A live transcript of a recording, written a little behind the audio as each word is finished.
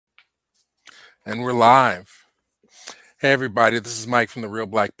And we're live. Hey, everybody, this is Mike from the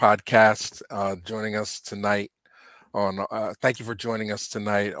Reelblack podcast. Joining us tonight thank you for joining us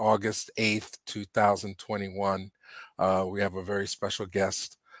tonight, August 8th, 2021. We have a very special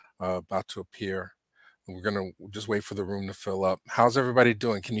guest about to appear. We're going to just wait for the room to fill up. How's everybody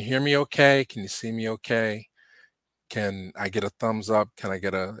doing? Can you hear me okay? Can you see me okay? Can I get a thumbs up? Can I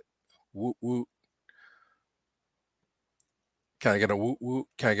get a woot woot? Can I get a woot woot?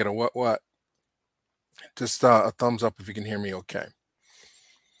 Can I get a what? Just a thumbs up if you can hear me okay.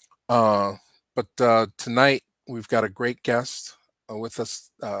 But tonight we've got a great guest with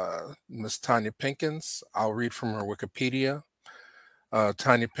us, Miss Tonya Pinkins. I'll read from her Wikipedia.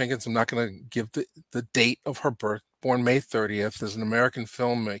 Tonya Pinkins, I'm not going to give the date of her birth, born May 30th, is an American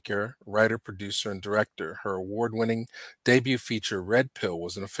filmmaker, writer, producer, and director. Her award-winning debut feature, Red Pill,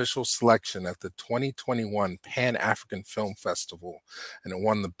 was an official selection at the 2021 Pan-African Film Festival, and it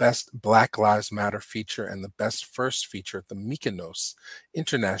won the Best Black Lives Matter feature and the Best First Feature at the Mykonos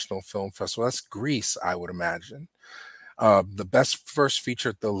International Film Festival. That's Greece, I would imagine. The best first feature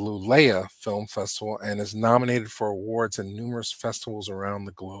at the Lulea Film Festival, and is nominated for awards in numerous festivals around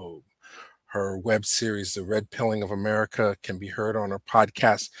the globe. Her web series, The Red Pilling of America, can be heard on her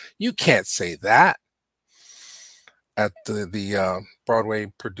podcast, You Can't Say That, at the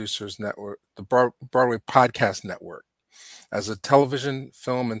Broadway Producers Network, the Broadway Podcast Network. As a television,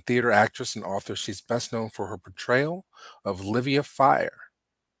 film, and theater actress and author, she's best known for her portrayal of Livia Fry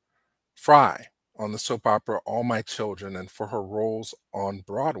on the soap opera All My Children, and for her roles on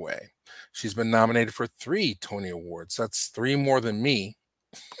Broadway. She's been nominated for 3 Tony Awards. That's 3 more than me,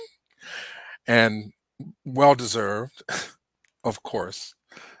 and well deserved, of course.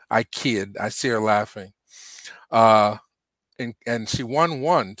 I kid. I see her laughing. And she won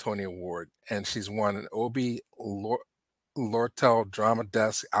 1 Tony Award, and she's won an Obie Lortel Drama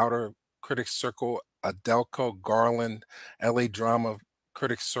Desk, Outer Critics Circle, Adelco Garland, LA Drama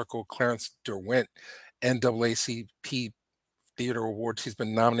Critics Circle, Clarence Derwent, NAACP Theater Award. She's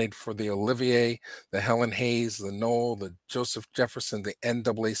been nominated for the Olivier, the Helen Hayes, the Noel, the Joseph Jefferson, the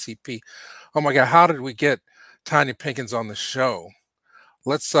NAACP. Oh my God, how did we get Tonya Pinkins on the show?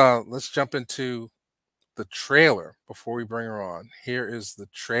 Let's jump into the trailer before we bring her on. Here is the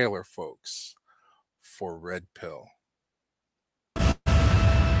trailer, folks, for Red Pill.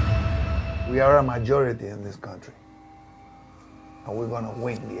 We are a majority in this country, and we're going to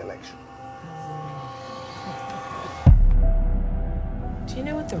win the election. Do you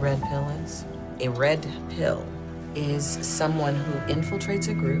know what the red pill is? A red pill is someone who infiltrates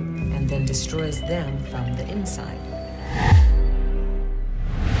a group and then destroys them from the inside.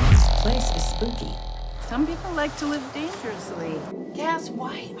 This place is spooky. Some people like to live dangerously. Gaz,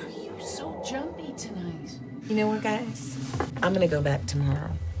 why are you so jumpy tonight? You know what, guys? I'm gonna go back tomorrow.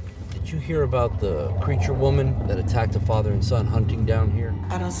 Did you hear about the creature woman that attacked a father and son hunting down here?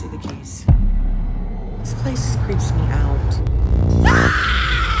 I don't see the case. This place creeps me out.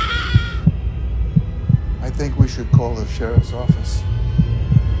 I think we should call the sheriff's office.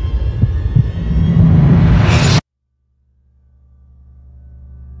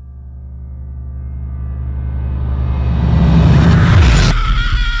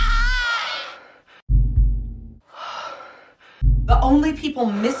 The only people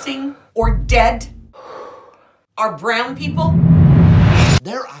missing or dead are brown people?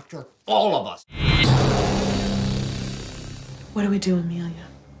 They're after all of us. What do we do, Amelia?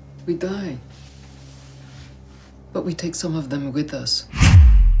 We die. But we take some of them with us.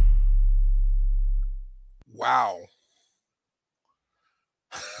 Wow.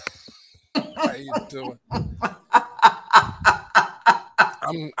 How you doing?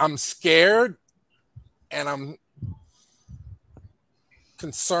 I'm scared, and I'm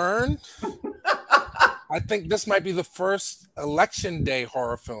concerned. I think this might be the first election day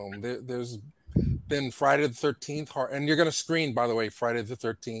horror film. There's been Friday the 13th horror, and you're going to screen, by the way, Friday the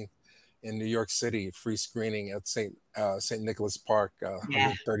 13th in New York City, free screening at St. Nicholas Park,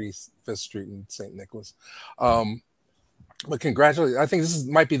 135th Street in St. Nicholas. But congratulations! I think this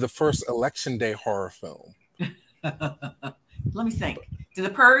might be the first election day horror film. Let me think. The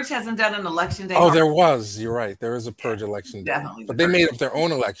Purge hasn't done an election day. Oh, there was. You're right. There is a Purge election day, Definitely but they made up their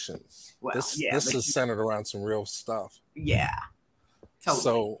own elections. Well, this yeah, is centered around some real stuff. Yeah. Totally.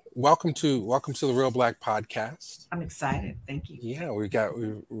 So welcome to the Reelblack podcast. I'm excited. Thank you. Yeah,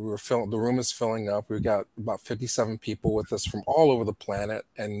 we're filling. The room is filling up. We've got about 57 people with us from all over the planet,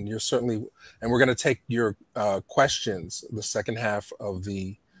 and we're going to take your questions the second half of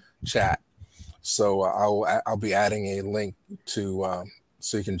the chat. So I'll be adding a link to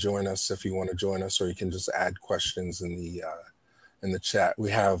so you can join us if you want to join us, or you can just add questions in in the chat.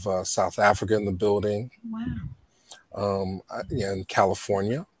 We have South Africa in the building. Wow. Yeah, in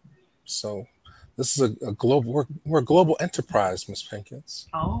California. So this is a global. We're a global enterprise, Miss Pinkins.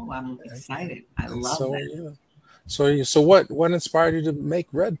 Oh, I'm excited. I And love so, that. yeah. So what inspired you to make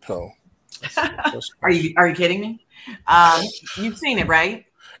Red Pill? Are you kidding me? You've seen it, right?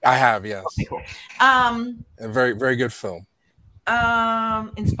 I have, yes. Okay, cool. A very, very good film.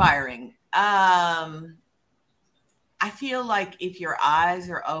 Inspiring. I feel like if your eyes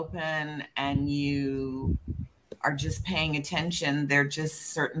are open and you are just paying attention, there are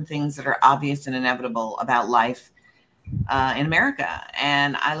just certain things that are obvious and inevitable about life in America.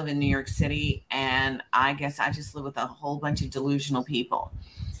 And I live in New York City, and I guess I just live with a whole bunch of delusional people.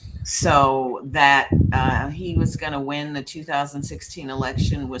 So that he was going to win the 2016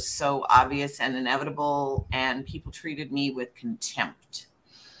 election was so obvious and inevitable, and people treated me with contempt.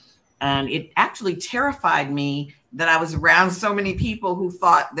 And it actually terrified me that I was around so many people who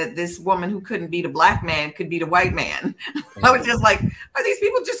thought that this woman who couldn't beat a black man could beat a white man. I was just like, are these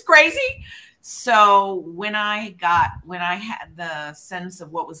people just crazy? So when I had the sense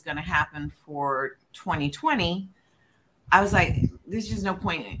of what was going to happen for 2020, I was like, there's just no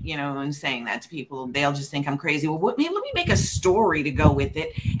point, in saying that to people. They'll just think I'm crazy. Well, let me make a story to go with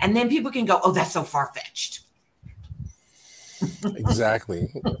it. And then people can go, oh, that's so far-fetched.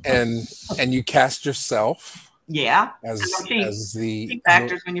 Exactly. And you cast yourself. Yeah. As the cheap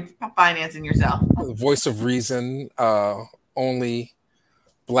factors when you're financing yourself. The voice of reason, only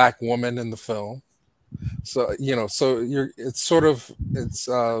black woman in the film. So,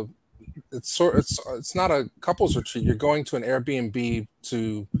 it's not a couples retreat. You're going to an Airbnb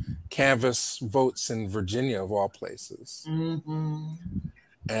to canvass votes in Virginia, of all places. Mm-hmm.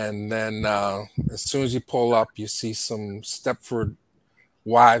 And then as soon as you pull up, you see some Stepford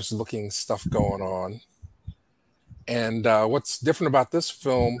wives looking stuff going on. And what's different about this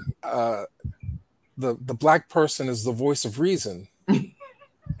film, the black person is the voice of reason that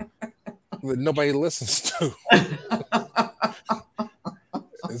nobody listens to.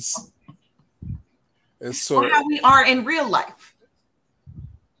 It's sort of how we are in real life.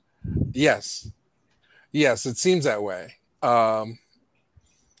 Yes, it seems that way.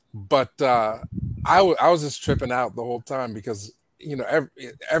 But I was just tripping out the whole time because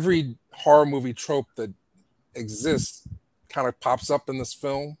every horror movie trope that exists kind of pops up in this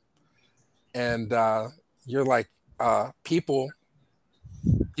film, and you're like, people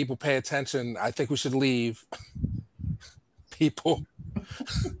pay attention. I think we should leave. People.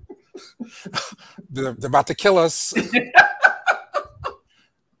 They're about to kill us.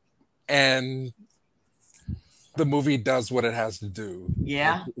 And the movie does what it has to do.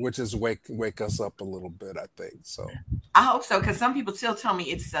 Yeah. Which is wake us up a little bit, I think. So I hope so, because some people still tell me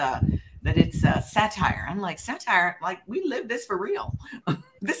it's that it's satire. I'm like, satire? Like, we lived this for real.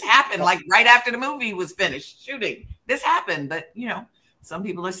 This happened like right after the movie was finished shooting. This happened, but some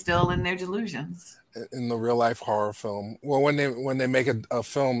people are still in their delusions. In the real life horror film, well, when they make a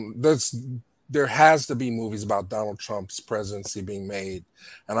film, there has to be movies about Donald Trump's presidency being made,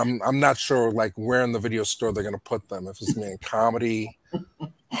 and I'm not sure like where in the video store they're going to put them. If it's in comedy,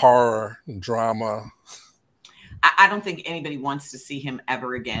 horror, drama. I don't think anybody wants to see him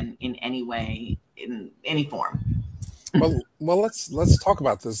ever again in any way, in any form. Well, let's talk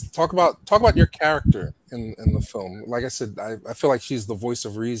about this. Talk about your character in the film. Like I said, I feel like she's the voice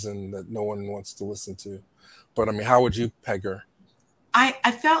of reason that no one wants to listen to. But I mean, how would you peg her?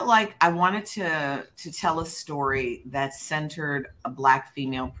 I felt like I wanted to tell a story that centered a black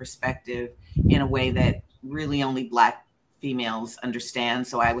female perspective in a way that really only black females understand.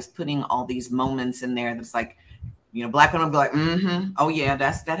 So I was putting all these moments in there that's like, black women will be like, mm-hmm, oh yeah,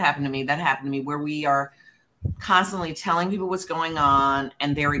 that happened to me. That happened to me, where we are constantly telling people what's going on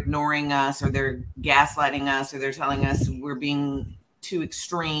and they're ignoring us, or they're gaslighting us, or they're telling us we're being too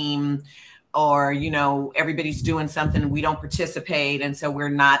extreme, or everybody's doing something, we don't participate, and so we're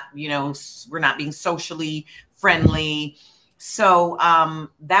not being socially friendly. So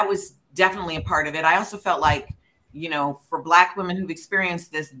that was definitely a part of it. I also felt like for black women who've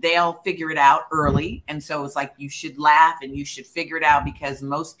experienced this, they'll figure it out early, and so it's like you should laugh and you should figure it out, because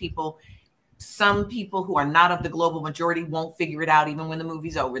some people who are not of the global majority won't figure it out even when the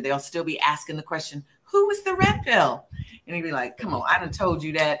movie's over. They'll still be asking the question, who was the red pill? And he'd be like, come on, I done told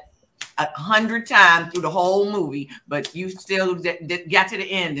you that 100 times through the whole movie, but you still got to the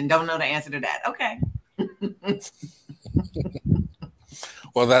end and don't know the answer to that. Okay.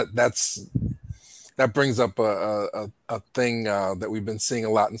 Well, that brings up a thing that we've been seeing a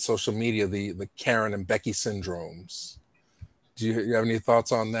lot in social media, the Karen and Becky syndromes. Do you have any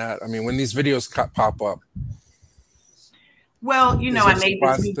thoughts on that? I mean, when these videos pop up. Well, Is I there made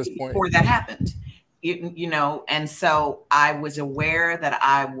this surprise at this movie point? before that happened. And so I was aware that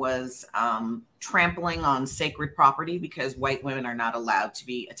I was trampling on sacred property because white women are not allowed to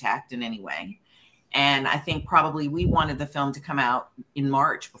be attacked in any way. And I think probably we wanted the film to come out in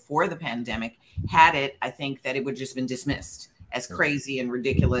March before the pandemic. Had it, I think that it would just been dismissed as crazy and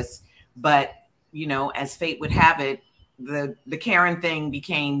ridiculous. But, as fate would have it, the Karen thing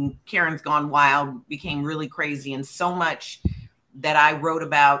became, Karen's Gone Wild became really crazy. And so much that I wrote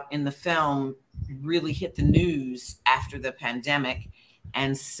about in the film really hit the news after the pandemic.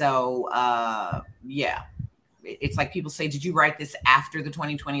 And so, it's like people say, did you write this after the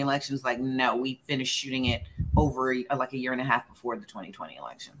 2020 elections? Like, no, we finished shooting it over like a year and a half before the 2020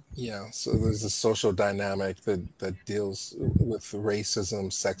 election. Yeah, so there's a social dynamic that deals with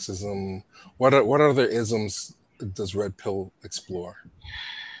racism, sexism. What other isms does Red Pill explore?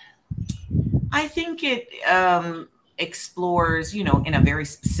 I think it explores, in a very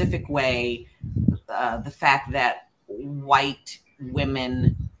specific way, the fact that white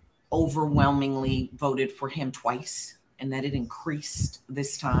women overwhelmingly voted for him twice, and that it increased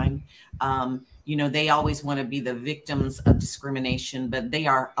this time. They always want to be the victims of discrimination, but they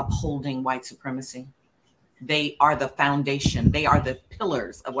are upholding white supremacy. They are the foundation. They are the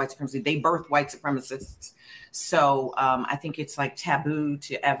pillars of white supremacy. They birthed white supremacists. So I think it's like taboo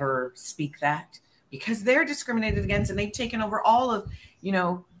to ever speak that because they're discriminated against and they've taken over all of,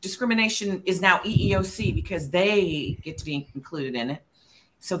 discrimination is now EEOC because they get to be included in it.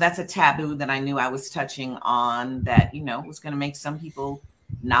 So that's a taboo that I knew I was touching on that, was going to make some people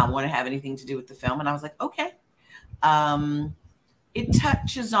not want to have anything to do with the film. And I was like, okay. It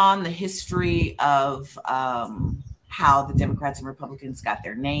touches on the history of how the Democrats and Republicans got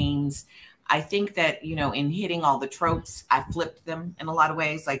their names. I think that, in hitting all the tropes, I flipped them in a lot of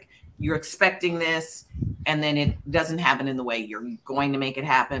ways. Like you're expecting this and then it doesn't happen in the way you're going to make it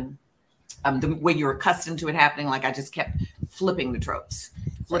happen. The way you're accustomed to it happening. Like I just kept flipping the tropes.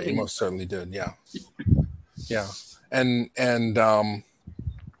 Right, you most certainly did. Yeah. Yeah. And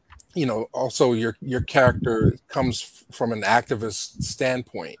also your character comes from an activist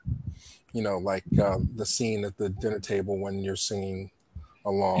standpoint, like the scene at the dinner table when you're singing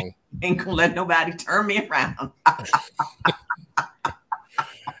along. Ain't gonna let nobody turn me around.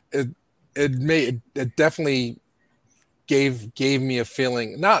 It definitely gave me a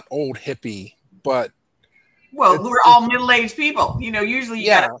feeling, not old hippie, but well, we're all middle-aged people. Usually you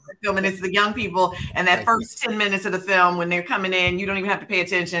got to film and it's the young people. And that first 10 minutes of the film, when they're coming in, you don't even have to pay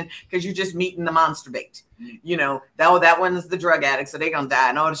attention because you're just meeting the monster bait. That one's the drug addict, so they're going to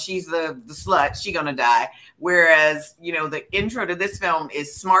die. No, she's the slut. She's going to die. Whereas, the intro to this film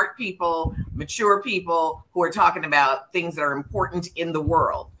is smart people, mature people who are talking about things that are important in the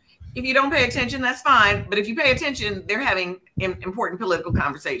world. If you don't pay attention, that's fine. But if you pay attention, they're having important political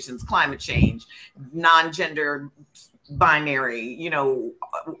conversations, climate change, non-gender binary,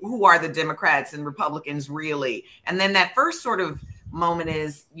 who are the Democrats and Republicans really? And then that first sort of moment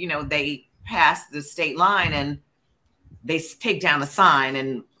is, they pass the state line and they take down a sign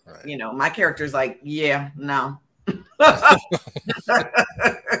and, right. My character's like, yeah, no.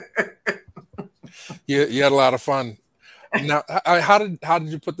 You had a lot of fun. Now, how did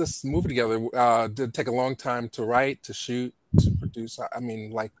you put this movie together? Did it take a long time to write, to shoot, to produce? I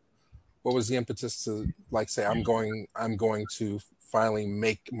mean, like, what was the impetus to say I'm going to finally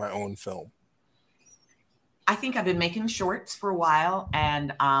make my own film? I think I've been making shorts for a while,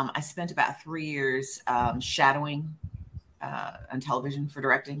 and I spent about 3 years shadowing on television for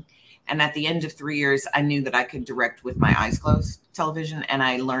directing. And at the end of 3 years, I knew that I could direct with my eyes closed television, and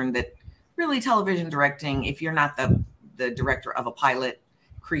I learned that really television directing, if you're not the director of a pilot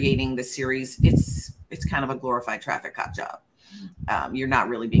creating the series, it's kind of a glorified traffic cop job. You're not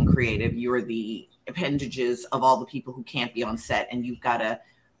really being creative. You're the appendages of all the people who can't be on set, and you've got to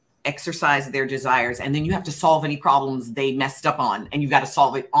exercise their desires, and then you have to solve any problems they messed up on, and you've got to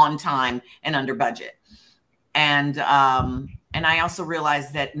solve it on time and under budget. And I also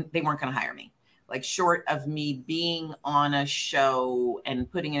realized that they weren't going to hire me. Like, short of me being on a show and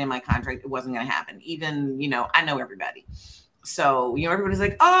putting it in my contract, it wasn't going to happen. Even, I know everybody. So, everybody's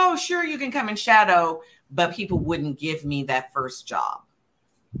like, oh, sure, you can come and shadow, but people wouldn't give me that first job.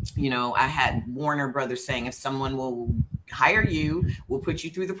 I had Warner Brothers saying, if someone will hire you, we'll put you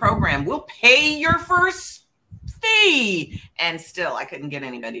through the program. We'll pay your first fee. And still, I couldn't get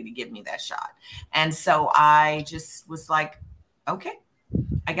anybody to give me that shot. And so I just was like, okay.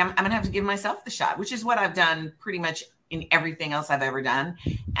 I'm going to have to give myself the shot, which is what I've done pretty much in everything else I've ever done.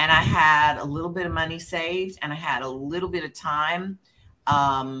 And I had a little bit of money saved and I had a little bit of time.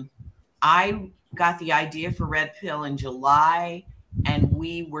 I got the idea for Red Pill in July, and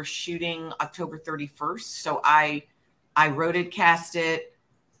we were shooting October 31st. So I wrote it, cast it,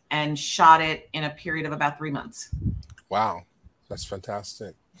 and shot it in a period of about 3 months. Wow, that's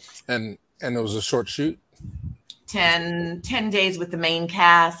fantastic. And it was a short shoot? 10 days with the main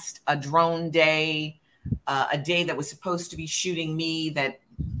cast, a drone day, a day that was supposed to be shooting me that,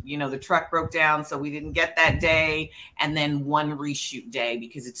 you know, the truck broke down, so we didn't get that day, and then one reshoot day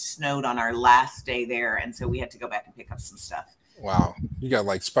because it snowed on our last day there, and so we had to go back and pick up some stuff. Wow, you got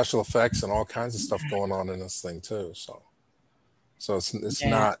like special effects and all kinds of stuff going on in this thing too. So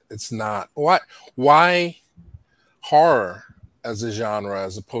it's not why horror as a genre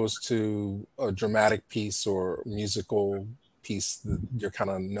as opposed to a dramatic piece or musical piece that you're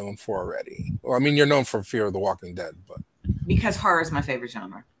kind of known for already? Well, I mean, you're known for Fear of the Walking Dead, but because horror is my favorite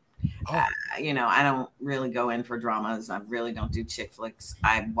genre. Oh. You know, I don't really go in for dramas. I really don't do chick flicks.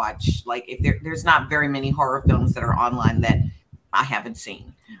 I watch, like, if there's not very many horror films that are online that I haven't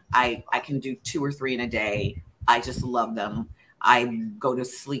seen. I can do 2 or 3 in a day. I just love them. I go to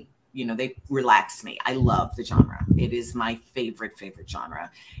sleep. You know, they relax me. I love the genre. It is my favorite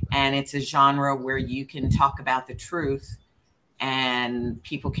genre. And it's a genre where you can talk about the truth and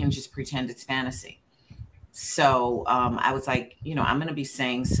people can just pretend it's fantasy. So I was like, you know, I'm going to be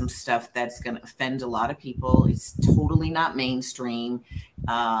saying some stuff that's going to offend a lot of people. It's totally not mainstream.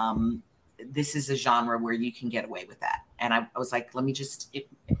 This is a genre where you can get away with that. And I was like, let me just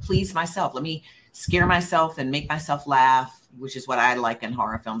please myself. Let me scare myself and make myself laugh, which is what I like in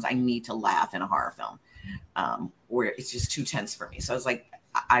horror films. I need to laugh in a horror film where it's just too tense for me. So I was like,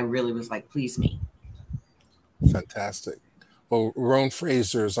 I really was like, please me. Fantastic. Well, Roan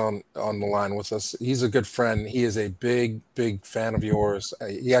Fraser is on the line with us. He's a good friend. He is a big fan of yours.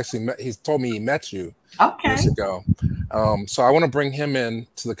 He's told me he met you years ago. So I want to bring him in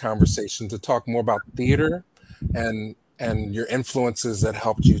to the conversation to talk more about theater and your influences that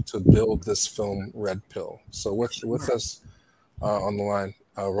helped you to build this film, Red Pill. So with us on the line,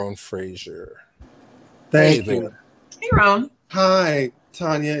 Roan Fraser. Thank you. Hey, Roan. Hi,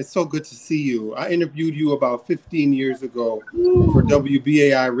 Tonya. It's so good to see you. I interviewed you about 15 years ago for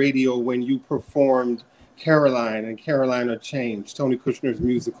WBAI Radio when you performed Caroline and Caroline Unchained, Tony Kushner's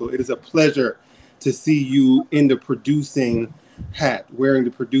musical. It is a pleasure to see you in the producing hat, wearing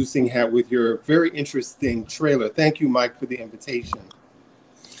the producing hat with your very interesting trailer. Thank you, Mike, for the invitation.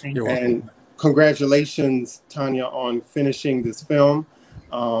 You're welcome. And congratulations, Tonya, on finishing this film.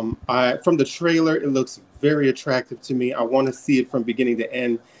 From the trailer, it looks very attractive to me. I want to see it from beginning to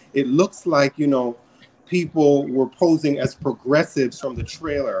end. It looks like, you know, people were posing as progressives from the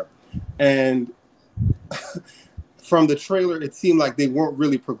trailer. And from the trailer, it seemed like they weren't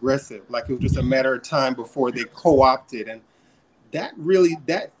really progressive. Like it was just a matter of time before they co-opted. And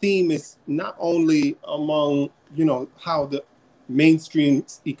that theme is not only among, you know, how the mainstream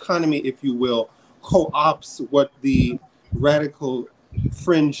economy, if you will, co-opts what the radical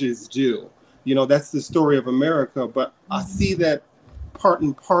fringes do. You know, that's the story of America. But I see that part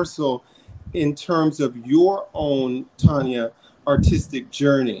and parcel in terms of your own, Tonya, artistic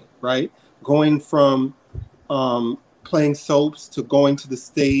journey, right? Going from playing soaps to going to the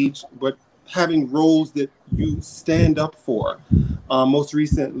stage, but having roles that you stand up for. Most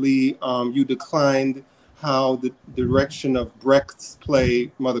recently, you declined how the direction of Brecht's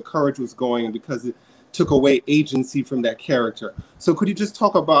play Mother Courage was going because it took away agency from that character. So could you just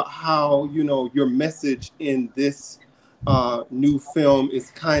talk about how, you know, your message in this new film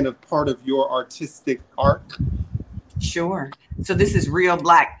is kind of part of your artistic arc? Sure. So this is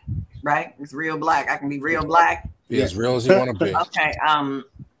Reelblack, right? It's Reelblack. I can be real black. Be as real as you want to be. Okay.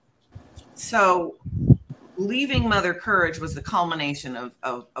 So leaving Mother Courage was the culmination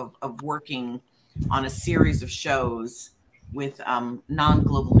of working on a series of shows with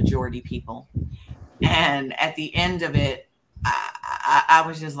non-global majority people. And at the end of it, I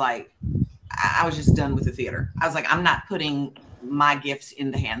was just like, I was just done with the theater. I was like, I'm not putting my gifts in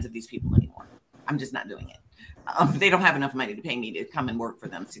the hands of these people anymore. I'm just not doing it. They don't have enough money to pay me to come and work for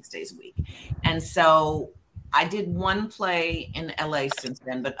them 6 days a week. And so I did one play in LA since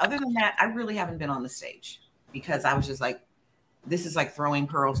then. But other than that, I really haven't been on the stage because I was just like, this is like throwing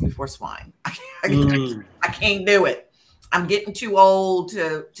pearls before swine. I can't do it. I'm getting too old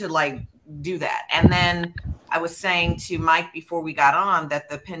to like do that. And then I was saying to Mike before we got on that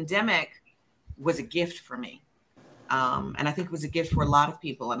the pandemic was a gift for me. And I think it was a gift for a lot of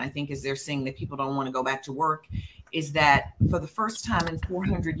people. And I think as they're seeing that people don't want to go back to work, is that for the first time in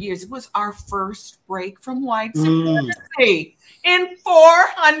 400 years, it was our first break from white supremacy in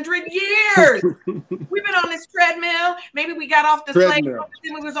 400 years. We've been on this treadmill. Maybe we got off the slave,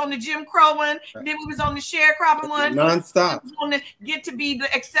 then we was on the Jim Crow one, then we was on the sharecropping one, nonstop. On the get to be the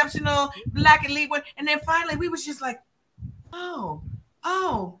exceptional Black elite one, and then finally we was just like, oh,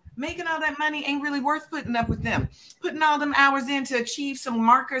 making all that money ain't really worth putting up with them. Putting all them hours in to achieve some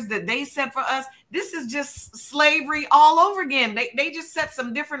markers that they set for us. This is just slavery all over again. They just set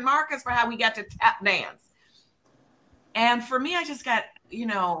some different markers for how we got to tap dance. And for me, I just got, you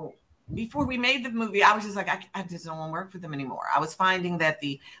know, before we made the movie, I was just like, I just don't want to work for them anymore. I was finding that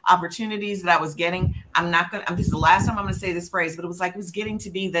the opportunities that I was getting, this is the last time I'm going to say this phrase, but it was like, it was getting to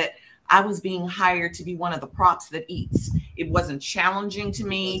be that I was being hired to be one of the props that eats. It wasn't challenging to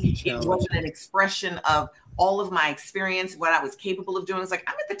me. It wasn't an expression of all of my experience, what I was capable of doing. It's like,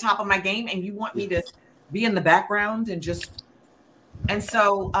 I'm at the top of my game and you want me to be in the background and just, and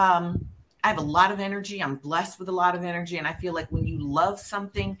so I have a lot of energy. I'm blessed with a lot of energy. And I feel like when you love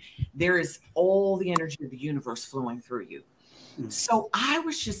something, there is all the energy of the universe flowing through you. So I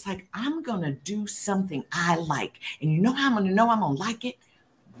was just like, I'm going to do something I like. And you know how I'm going to know I'm going to like it?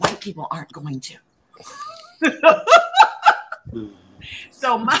 White people aren't going to.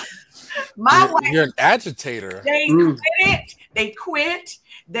 So you're an agitator. They quit.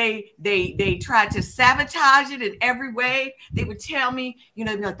 They tried to sabotage it in every way. They would tell me, you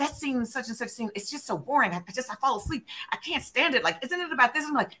know, like, that scene, such and such scene, it's just so boring. I fall asleep. I can't stand it. Like, isn't it about this?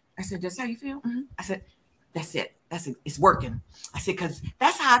 I'm like, I said, that's how you feel? I said, that's it. It's working. I said, because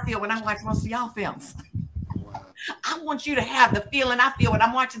that's how I feel when I watch most of y'all films. I want you to have the feeling I feel when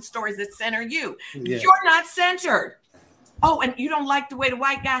I'm watching stories that center you. Yeah. You're not centered. Oh, and you don't like the way the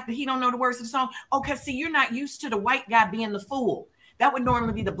white guy, he don't know the words of the song. Oh, because see, you're not used to the white guy being the fool. That would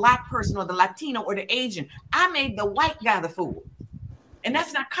normally be the Black person or the Latino or the Asian. I made the white guy the fool. And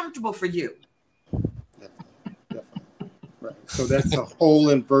that's not comfortable for you. Definitely. Right. So that's a whole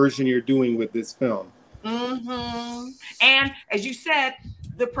inversion you're doing with this film. And as you said,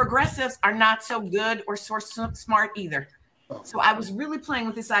 the progressives are not so good or so smart either. So I was really playing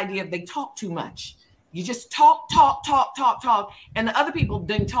with this idea of they talk too much. You just talk. And the other people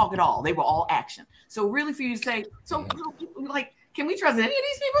didn't talk at all. They were all action. So really for you to say, so like, can we trust any of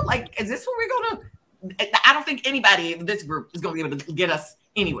these people? Like, is this what we're going to? I don't think anybody in this group is going to be able to get us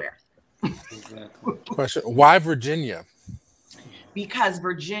anywhere. Exactly. Question, why Virginia? Because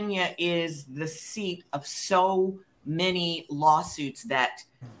Virginia is the seat of so many lawsuits that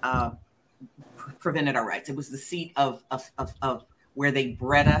prevented our rights. It was the seat of where they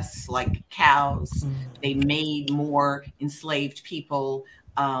bred us like cows. They made more enslaved people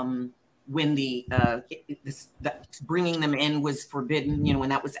when the bringing them in was forbidden, you know, when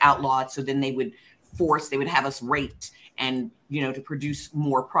that was outlawed. So then they would have us raped and, you know, to produce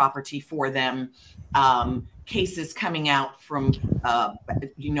more property for them. Cases coming out from,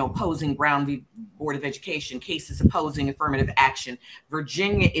 you know, opposing Brown v. Board of Education, cases opposing affirmative action.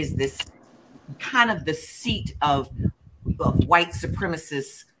 Virginia is this kind of the seat of white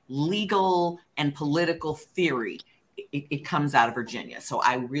supremacist legal and political theory. It comes out of Virginia. So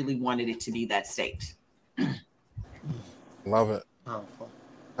I really wanted it to be that state. Love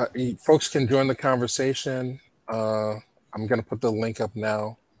it. Folks can join the conversation. I'm going to put the link up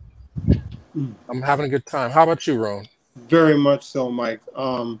now. I'm having a good time. How about you, Ron? Very much so, Mike.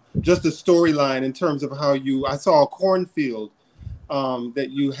 Just the storyline in terms of how I saw a cornfield that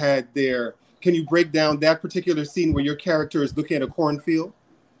you had there. Can you break down that particular scene where your character is looking at a cornfield?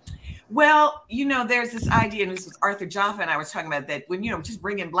 Well, you know, there's this idea, and this was Arthur Jaffa and I was talking about that when, you know, just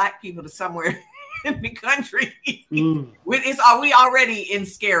bringing Black people to somewhere in the country, are we already in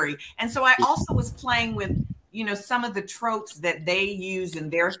scary? And so I also was playing with, you know, some of the tropes that they use in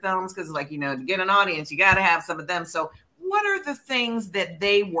their films, because, like, you know, to get an audience, you got to have some of them. So what are the things that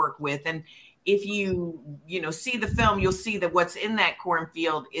they work with? And if you know, see the film, you'll see that what's in that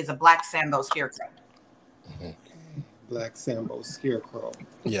cornfield is a black Sambo scarecrow. Black Sambo scarecrow.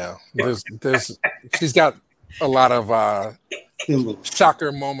 Yeah, there's she's got a lot of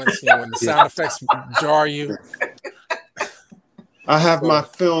shocker moments, you know, when the sound effects jar you. I have my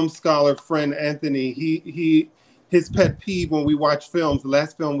film scholar friend Anthony. His pet peeve when we watch films, the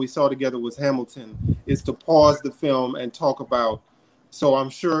last film we saw together was Hamilton, is to pause the film and talk about. So I'm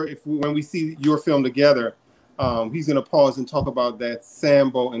sure when we see your film together, he's going to pause and talk about that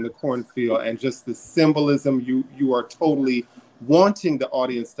Sambo in the cornfield and just the symbolism you are totally wanting the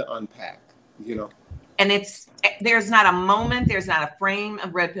audience to unpack, you know. And there's not a moment, there's not a frame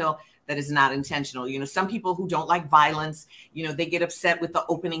of Red Pill that is not intentional. You know, some people who don't like violence, you know, they get upset with the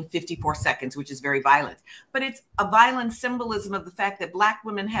opening 54 seconds, which is very violent. But it's a violent symbolism of the fact that Black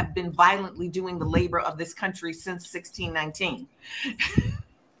women have been violently doing the labor of this country since 1619.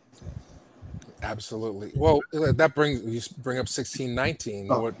 Absolutely. Well, that bring up 1619.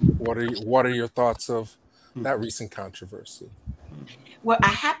 What are your thoughts of that recent controversy? Well, I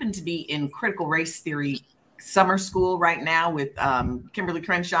happen to be in critical race theory summer school right now with Kimberly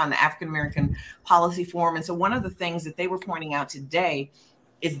Crenshaw and the African American Policy Forum. And so one of the things that they were pointing out today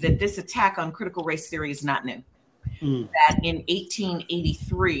is that this attack on critical race theory is not new. That in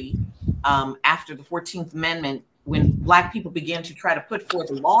 1883, after the 14th Amendment, when Black people began to try to put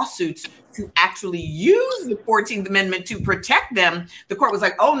forth lawsuits to actually use the 14th Amendment to protect them, the court was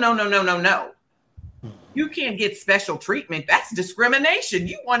like, oh, no, no, no, no, no. You can't get special treatment. That's discrimination.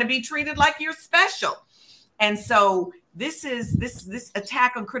 You want to be treated like you're special. And so this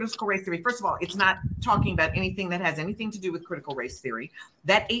attack on critical race theory. First of all, it's not talking about anything that has anything to do with critical race theory.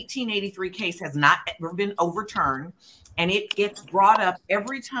 That 1883 case has not ever been overturned. And it gets brought up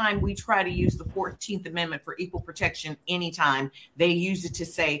every time we try to use the 14th Amendment for equal protection. Anytime they use it to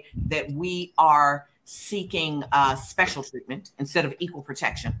say that we are seeking special treatment instead of equal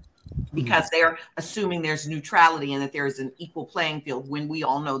protection, because they're assuming there's neutrality and that there is an equal playing field when we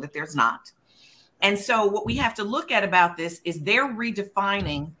all know that there's not. And so what we have to look at about this is they're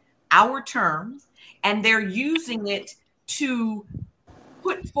redefining our term, and they're using it to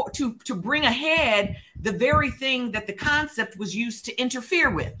to bring ahead the very thing that the concept was used to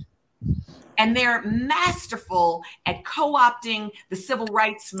interfere with. And they're masterful at co-opting the civil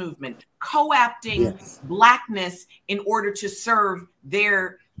rights movement, co-opting Blackness in order to serve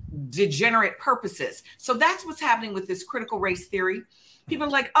their degenerate purposes. So that's what's happening with this critical race theory. People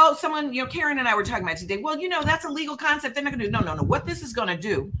are like, oh, someone, you know, Karen and I were talking about today. Well, you know, that's a legal concept. They're not going to do. No. What this is going to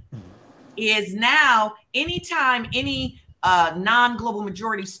do is now anytime any non-global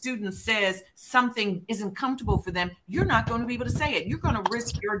majority student says something isn't comfortable for them, you're not going to be able to say it. You're going to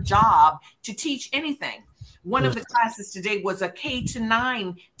risk your job to teach anything. One of the classes today was a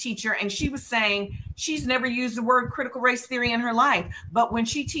K-9 teacher, and she was saying she's never used the word critical race theory in her life. But when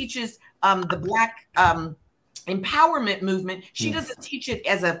she teaches the Black empowerment movement, she doesn't teach it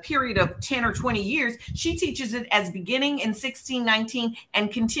as a period of 10 or 20 years. She teaches it as beginning in 1619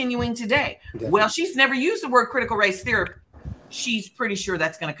 and continuing today. Well, she's never used the word critical race theory. She's pretty sure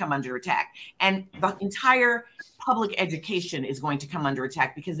that's going to come under attack. And the entire public education is going to come under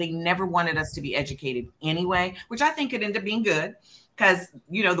attack because they never wanted us to be educated anyway, which I think could end up being good. Because,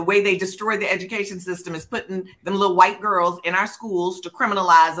 you know, the way they destroy the education system is putting them little white girls in our schools to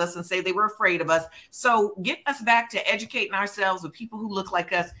criminalize us and say they were afraid of us. So get us back to educating ourselves with people who look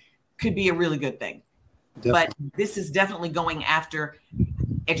like us could be a really good thing. But this is definitely going after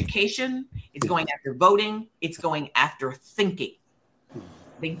education. It's going after voting. It's going after thinking.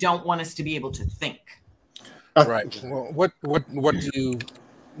 They don't want us to be able to think. Right. Well, what do you,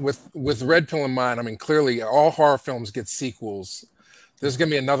 with Red Pill in mind? I mean, clearly all horror films get sequels. There's going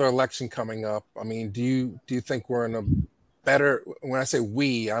to be another election coming up. I mean, do you think we're in a better, when I say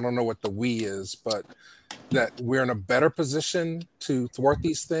we, I don't know what the we is, but that we're in a better position to thwart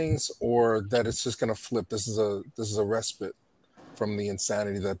these things, or that it's just going to flip? This is a respite from the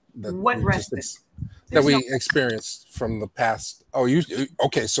insanity that what respite? That we experienced from the past. Oh,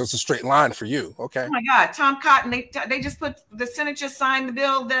 okay? So it's a straight line for you. Okay. Oh my God, Tom Cotton. They just put, the Senate just signed the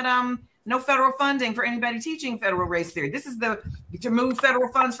bill that no federal funding for anybody teaching federal race theory. This is to move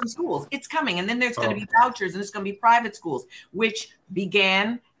federal funds from schools. It's coming, and then there's going to be vouchers, and it's going to be private schools, which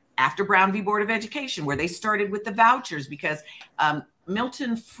began after Brown v. Board of Education, where they started with the vouchers because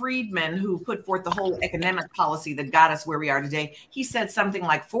Milton Friedman, who put forth the whole economic policy that got us where we are today, he said something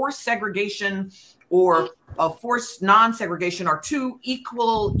like forced segregation or forced non-segregation are two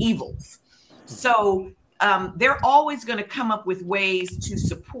equal evils. So they're always going to come up with ways to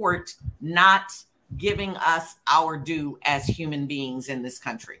support not giving us our due as human beings in this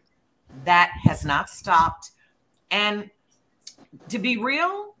country. That has not stopped. And to be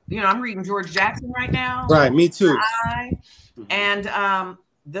real, you know, I'm reading George Jackson right now. Right, me too. And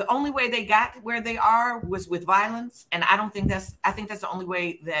the only way they got where they are was with violence. And I think that's the only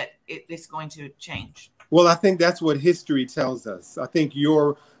way that it's going to change. Well, I think that's what history tells us. I think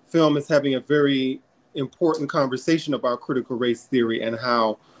your film is having a very important conversation about critical race theory and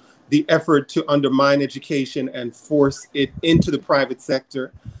how the effort to undermine education and force it into the private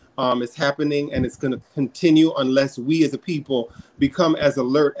sector is happening, and it's going to continue unless we as a people become as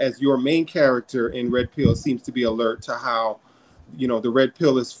alert as your main character in Red Pill seems to be alert to how, you know, the Red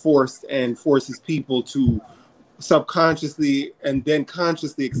Pill is forced and forces people to subconsciously and then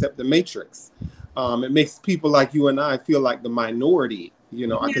consciously accept the matrix. It makes people like you and I feel like the minority. You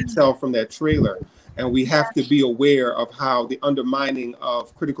know, I could tell from that trailer. And we have to be aware of how the undermining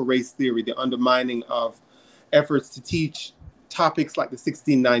of critical race theory, the undermining of efforts to teach topics like the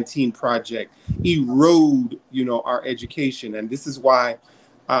 1619 Project erode, you know, our education. And this is why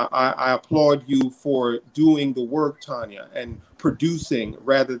I applaud you for doing the work, Tonya, and producing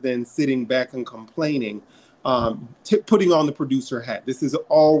rather than sitting back and complaining, putting on the producer hat. This is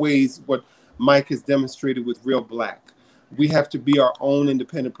always what Mike has demonstrated with Reelblack. We have to be our own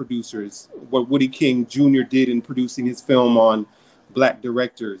independent producers. What Woody King Jr. did in producing his film on Black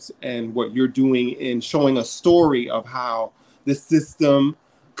directors, and what you're doing in showing a story of how the system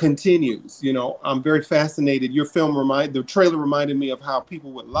continues. You know, I'm very fascinated. Your film the trailer reminded me of how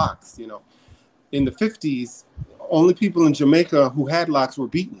people with locks, you know, in the 50s, only people in Jamaica who had locks were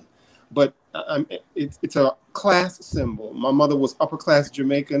beaten. But it's a class symbol. My mother was upper class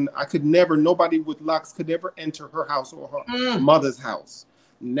Jamaican. Nobody with locks could ever enter her house or her mother's house.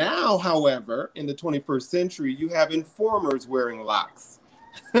 Now, however, in the 21st century, you have informers wearing locks,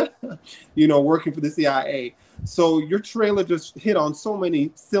 you know, working for the CIA. So your trailer just hit on so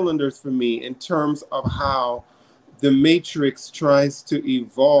many cylinders for me in terms of how the Matrix tries to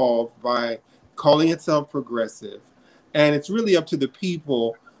evolve by calling itself progressive. And it's really up to the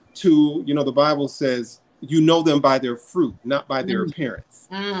people to, you know, the Bible says, you know them by their fruit, not by their appearance.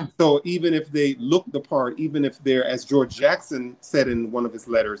 So even if they look the part, even if they're, as George Jackson said in one of his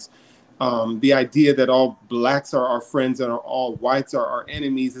letters, the idea that all blacks are our friends and all whites are our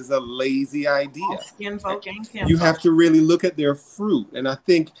enemies is a lazy idea. You have to really look at their fruit. And I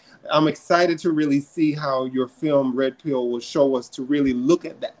think I'm excited to really see how your film Red Pill will show us to really look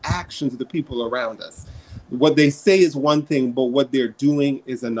at the actions of the people around us. What they say is one thing, but what they're doing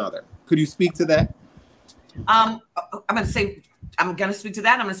is another. Could you speak to that? I'm going to speak to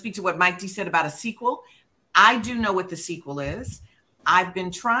that. I'm going to speak to what Mike D said about a sequel. I do know what the sequel is. I've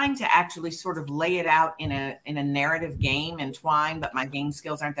been trying to actually sort of lay it out in a narrative game and twine, but my game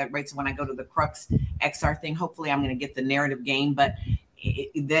skills aren't that great. So when I go to the Crux XR thing, hopefully I'm going to get the narrative game. But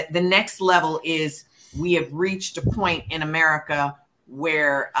the next level is we have reached a point in America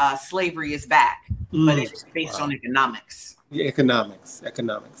where slavery is back, but it's based on economics. Yeah, economics.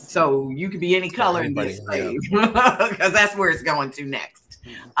 So you could be any color and be a slave, because that's where it's going to next.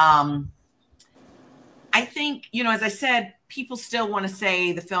 I think, you know, as I said, people still want to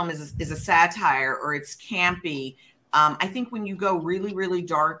say the film is a satire or it's campy. I think when you go really, really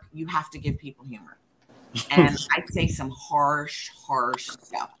dark, you have to give people humor. And I say some harsh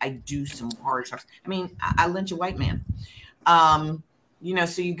stuff. I do some harsh. I mean, I lynch a white man. You know,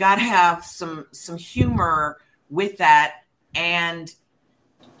 so you got to have some humor with that. And,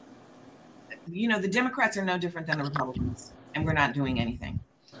 you know, the Democrats are no different than the Republicans, and we're not doing anything.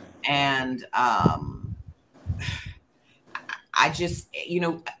 And I just, you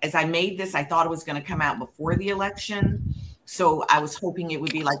know, as I made this, I thought it was going to come out before the election. So I was hoping it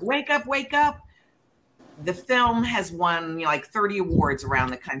would be like, wake up, wake up. The film has won, you know, like 30 awards around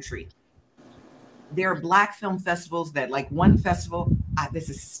the country. There are Black film festivals that, like, one festival, this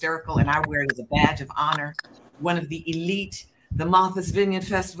is hysterical, and I wear it as a badge of honor. One of the elite, the Martha's Vineyard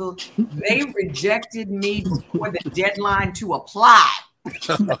Festival, they rejected me before the deadline to apply.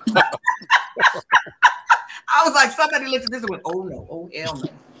 I was like, somebody looked at this and went, oh no, oh hell no.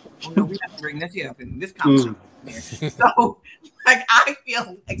 Oh no, we have to bring this here up in this conversation. So, like, I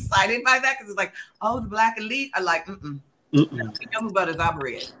feel excited by that because it's like, oh, the Black elite are like, you know who butters our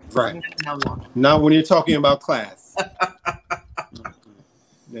bread. Right. Not when you're talking about class.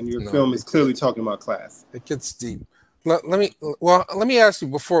 Then your film is clearly talking about class. It gets deep. Let me ask you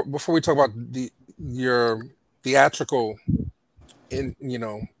before we talk about your theatrical,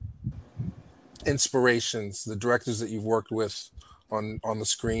 inspirations, the directors that you've worked with on the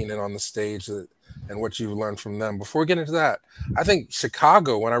screen and on the stage, and what you've learned from them. Before we get into that, I think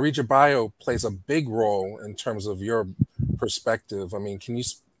Chicago, when I read your bio, plays a big role in terms of your perspective. I mean, can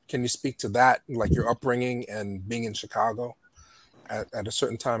you speak to that, like your upbringing and being in Chicago at a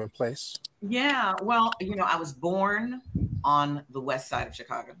certain time and place? Yeah, well, you know, I was born on the west side of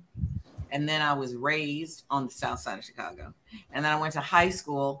Chicago, and then I was raised on the south side of Chicago, and then I went to high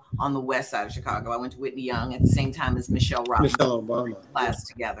school on the west side of Chicago. I went to Whitney Young at the same time as Michelle Obama. Class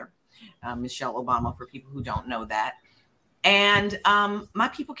together. Michelle Obama, for people who don't know that. And my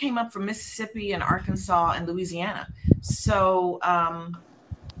people came up from Mississippi and Arkansas and Louisiana. So,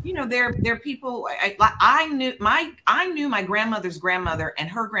 you know, they're people. I knew my grandmother's grandmother and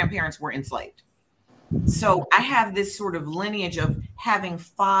her grandparents were enslaved. So I have this sort of lineage of having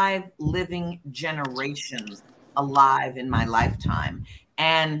 5 living generations alive in my lifetime.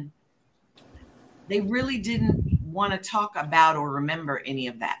 And they really didn't want to talk about or remember any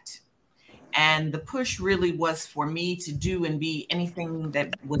of that. And the push really was for me to do and be anything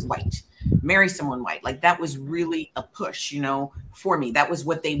that was white, marry someone white. Like that was really a push, you know, for me. That was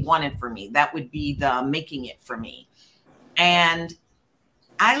what they wanted for me. That would be the making it for me. And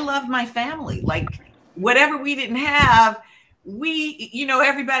I love my family. Like whatever we didn't have, we, you know,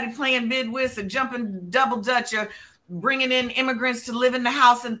 everybody playing Midwest and jumping double Dutch or bringing in immigrants to live in the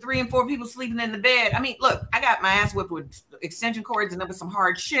house and 3 and 4 people sleeping in the bed. I mean, look, I got my ass whipped with extension cords and there was some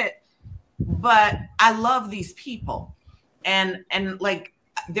hard shit. But I love these people. And like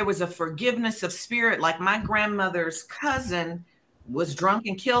there was a forgiveness of spirit. Like my grandmother's cousin was drunk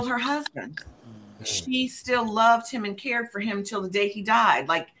and killed her husband. She still loved him and cared for him till the day he died.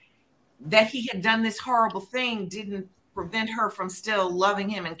 Like that he had done this horrible thing didn't prevent her from still loving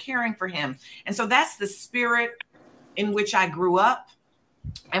him and caring for him. And so that's the spirit in which I grew up.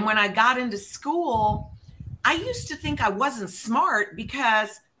 And when I got into school, I used to think I wasn't smart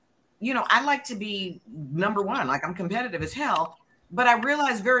because, you know, I like to be number one, like I'm competitive as hell. But I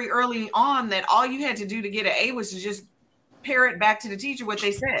realized very early on that all you had to do to get an A was to just parrot back to the teacher what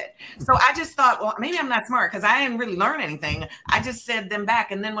they said. So I just thought, well, maybe I'm not smart because I didn't really learn anything. I just said them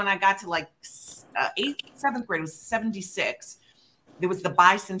back. And then when I got to like 8th, 7th grade, it was 76. There was the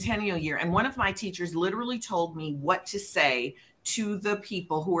bicentennial year. And one of my teachers literally told me what to say to the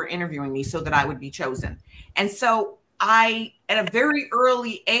people who were interviewing me so that I would be chosen. And so I, at a very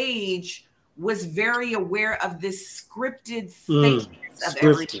early age, was very aware of this scripted fakeness of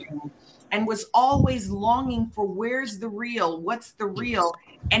everything and was always longing for where's the real, what's the real?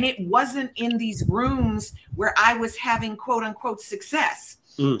 And it wasn't in these rooms where I was having quote unquote success.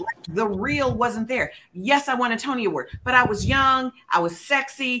 Like the real wasn't there. Yes, I won a Tonya Award, but I was young, I was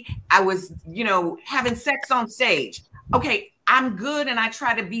sexy, I was, you know, having sex on stage. Okay, I'm good and I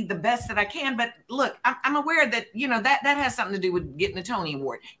try to be the best that I can. But look, I'm aware that, you know, that has something to do with getting a Tony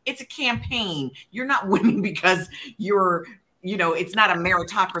Award. It's a campaign. You're not winning because you're, you know, it's not a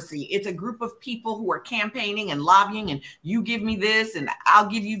meritocracy. It's a group of people who are campaigning and lobbying and you give me this and I'll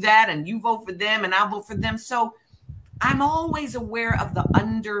give you that and you vote for them and I'll vote for them. So I'm always aware of the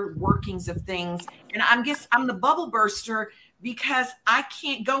underworkings of things. And I guess I'm the bubble burster because I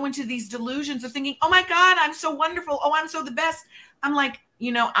can't go into these delusions of thinking, oh my God, I'm so wonderful. Oh, I'm so the best. I'm like,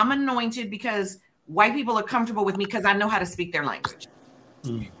 you know, I'm anointed because white people are comfortable with me because I know how to speak their language.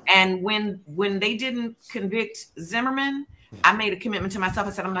 And when they didn't convict Zimmerman, I made a commitment to myself. I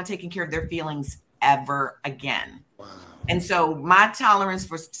said, I'm not taking care of their feelings ever again. Wow. And so my tolerance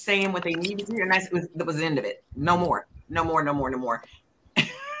for saying what they needed to hear, and that was the end of it. No more, no more, no more, no more.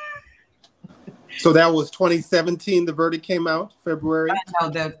 So that was 2017. The verdict came out February. No,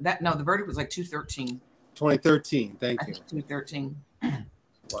 the verdict was like 2013. 2013. Thank you. 2013. Wow.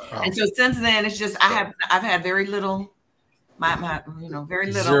 And so since then, it's just I've had very little. My you know,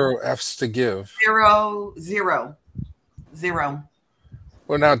 very little. 0 F's to give. Zero.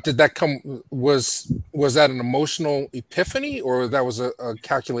 Well, now, did that come? Was that an emotional epiphany, or that was a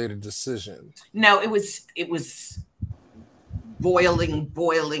calculated decision? No, it was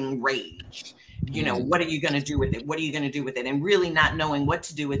boiling rage. You know, what are you going to do with it? What are you going to do with it? And really not knowing what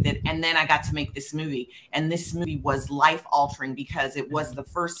to do with it. And then I got to make this movie. And this movie was life altering because it was the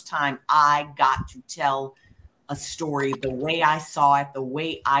first time I got to tell a story the way I saw it, the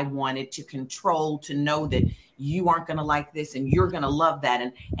way I wanted to control, to know that you aren't going to like this and you're going to love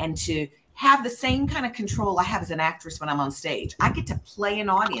that. And to have the same kind of control I have as an actress when I'm on stage. I get to play an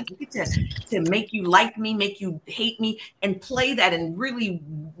audience. I get to make you like me, make you hate me, and play that and really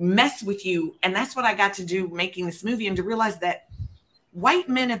mess with you. And that's what I got to do making this movie, and to realize that white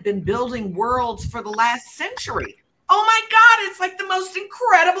men have been building worlds for the last century. Oh my God, it's like the most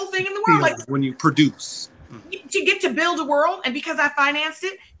incredible thing in the world. Like when you produce. To get to build a world, and because I financed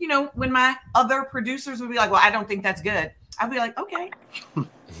it, you know, when my other producers would be like, well, I don't think that's good, I'd be like, okay.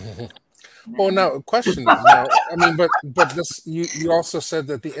 Well, now, question. Now, I mean, but this, you also said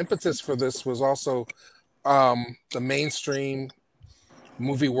that the impetus for this was also the mainstream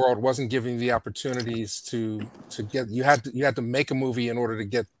movie world wasn't giving the opportunities to get. You had to make a movie in order to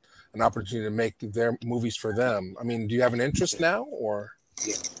get an opportunity to make their movies for them. I mean, do you have an interest now, or?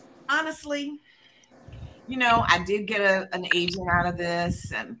 Honestly, you know, I did get an agent out of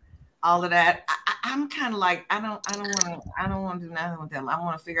this and all of that. I'm kind of like, I don't want to do nothing with them. I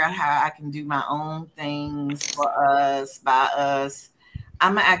want to figure out how I can do my own things for us, by us.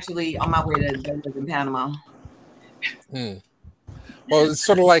 I'm actually on my way to live in Panama. Well, it's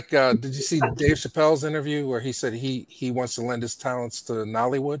sort of like, did you see Dave Chappelle's interview where he said he wants to lend his talents to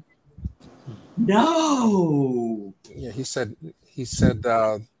Nollywood? No. Yeah, he said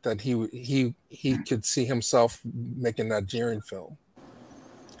that he could see himself making a Nigerian film.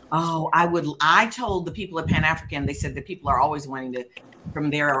 Oh, I told the people at Pan African, they said that people are always wanting to, from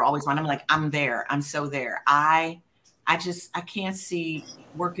there are always wanting. I'm like, I'm there. I'm so there. I can't see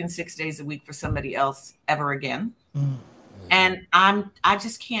working 6 days a week for somebody else ever again. And I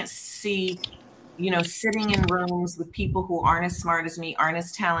just can't see, sitting in rooms with people who aren't as smart as me, aren't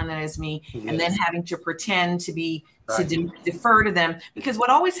as talented as me, and then having to pretend to be, to defer to them. Because what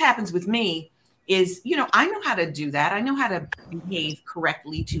always happens with me is, I know how to do that. I know how to behave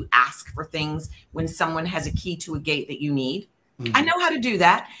correctly, to ask for things when someone has a key to a gate that you need. I know how to do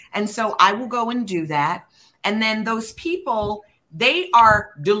that. And so I will go and do that. And then those people, they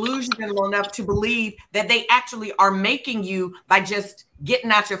are delusional enough to believe that they actually are making you by just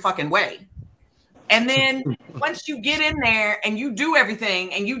getting out your fucking way. And then once you get in there and you do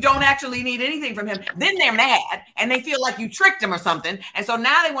everything and you don't actually need anything from him, then they're mad and they feel like you tricked them or something. And so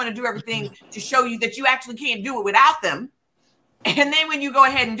now they want to do everything to show you that you actually can't do it without them. And then when you go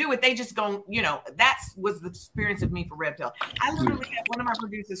ahead and do it, they just go, that was the experience of me for Red Pill. I literally had one of my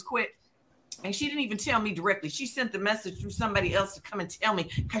producers quit. And she didn't even tell me directly. She sent the message through somebody else to come and tell me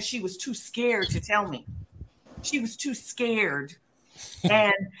because she was too scared to tell me. She was too scared.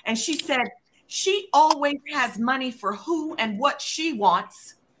 And she said, she always has money for who and what she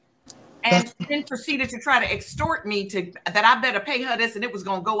wants, and then proceeded to try to extort me that I better pay her this, and it was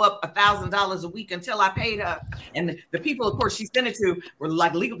going to go up $1,000 a week until I paid her. And the people, of course, she sent it to were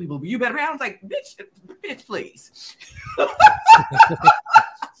like legal people. But you better pay. I was like, bitch, please.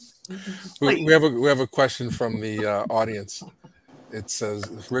 We have a question from the audience. It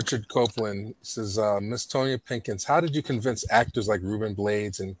says, Richard Copeland says, Miss Tonya Pinkins, how did you convince actors like Ruben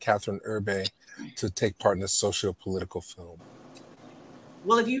Blades and Catherine Urbe to take part in this socio-political film?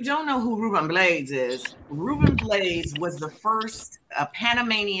 Well, if you don't know who Ruben Blades is, Ruben Blades was the first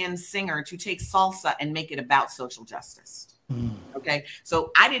Panamanian singer to take salsa and make it about social justice. Okay,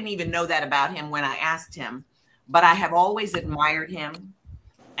 so I didn't even know that about him when I asked him, but I have always admired him.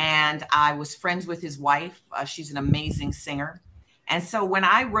 And I was friends with his wife. She's an amazing singer. And so when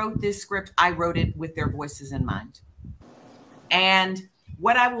I wrote this script, I wrote it with their voices in mind. And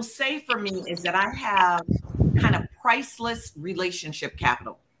what I will say for me is that I have kind of priceless relationship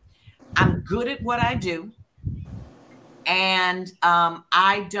capital. I'm good at what I do. And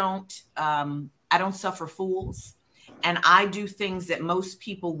I don't suffer fools. And I do things that most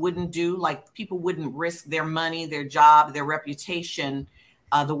people wouldn't do. Like people wouldn't risk their money, their job, their reputation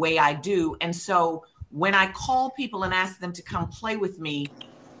the way I do. And so when I call people and ask them to come play with me,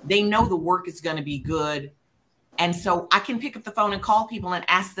 they know the work is going to be good. And so I can pick up the phone and call people and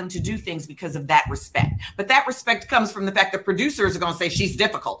ask them to do things because of that respect. But that respect comes from the fact that producers are going to say she's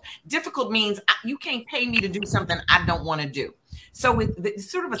difficult. Difficult means you can't pay me to do something I don't want to do. So with the,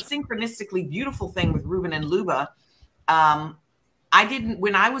 sort of a synchronistically beautiful thing with Ruben and Luba,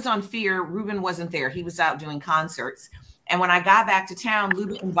 when I was on Fear, Ruben wasn't there. He was out doing concerts. And when I got back to town,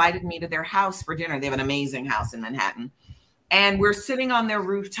 Luba invited me to their house for dinner. They have an amazing house in Manhattan. And we're sitting on their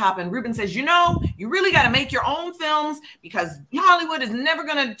rooftop. And Ruben says, you really got to make your own films because Hollywood is never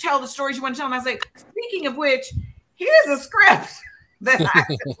going to tell the stories you want to tell. And I say, speaking of which, here's a script that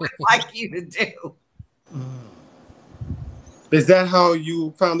I would like you to do. Is that how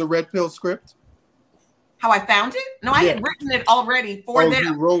you found the Red Pill script? How I found it? No, I had written it already for them.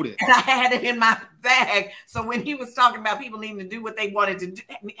 You wrote it. And I had it in my bag. So when he was talking about people needing to do what they wanted to do,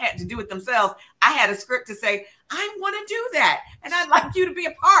 had to do it themselves, I had a script to say, I want to do that. And I'd like you to be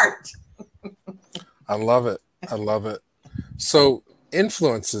a part. I love it. I love it. So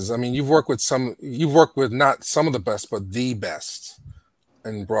influences, I mean, you've worked with not some of the best, but the best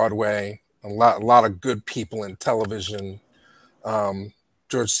in Broadway, a lot of good people in television.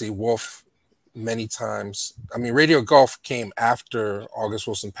 George C. Wolfe, many times. I mean, Radio Golf came after August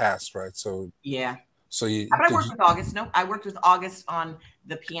Wilson passed, right? So yeah. So I worked with August. No, I worked with August on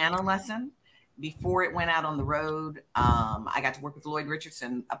the piano lesson before it went out on the road. I got to work with Lloyd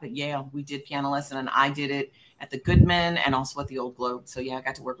Richardson up at Yale. We did piano lesson, and I did it at the Goodman and also at the Old Globe. So yeah, I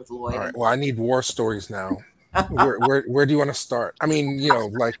got to work with Lloyd. All right. Well, I need war stories now. Where do you want to start? I mean,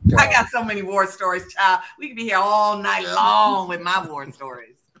 like I got so many war stories, child. We could be here all night long with my war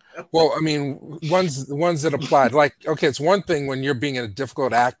stories. Well, I mean, the ones that applied. Like, okay, it's one thing when you're being a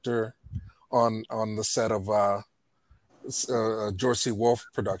difficult actor on the set of George C. Wolfe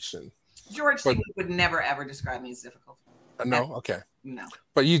production. George C. Wolfe would never ever describe me as difficult. No, okay, no.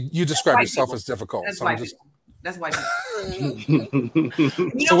 But you describe yourself as difficult. That's so That's why. So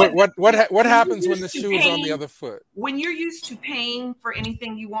what happens when the shoe is on the other foot? When you're used to paying for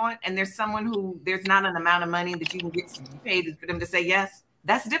anything you want, and there's someone who there's not an amount of money that you can get paid for them to say yes,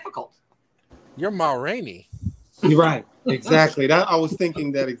 that's difficult. You're Ma Rainey. Right. Exactly. That I was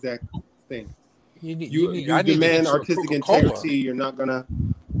thinking that exact thing. You demand artistic integrity. You're not gonna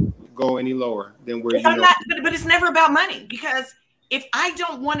go any lower than where but it's never about money, because if I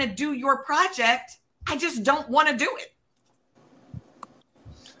don't want to do your project, I just don't want to do it.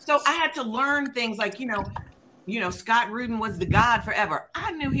 So I had to learn things like, Scott Rudin was the God forever.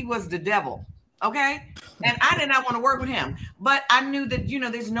 I knew he was the devil. Okay. And I did not want to work with him, but I knew that,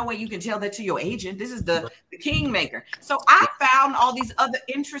 there's no way you can tell that to your agent. This is the kingmaker. So I found all these other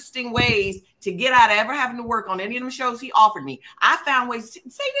interesting ways to get out of ever having to work on any of them shows he offered me. I found ways to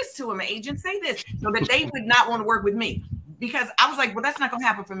say this to him, agent, say this, so that they would not want to work with me, because I was like, well, that's not going to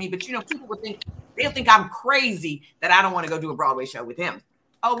happen for me. But, people would they'll think I'm crazy that I don't want to go do a Broadway show with him.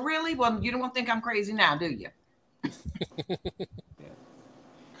 Oh, really? Well, you don't think I'm crazy now, do you?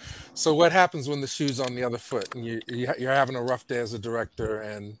 So what happens when the shoe's on the other foot and you're having a rough day as a director,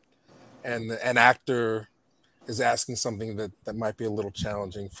 and an actor is asking something that might be a little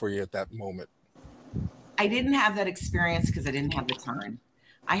challenging for you at that moment? I didn't have that experience because I didn't have the time.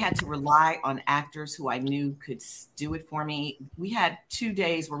 I had to rely on actors who I knew could do it for me. We had 2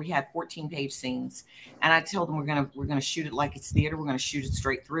 days where we had 14-page scenes, and I told them we're gonna shoot it like it's theater. We're gonna shoot it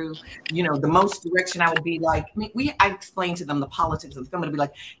straight through. The most direction I would be like, I explained to them the politics of the film. It'd be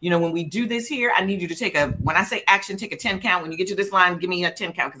like, when we do this here, I need you to take when I say action, take a 10 count. When you get to this line, give me a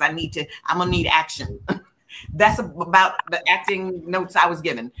 10 count, because I'm gonna need action. That's about the acting notes I was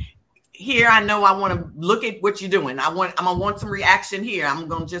given. Here, I know I want to look at what you're doing. I'm gonna want some reaction here. I'm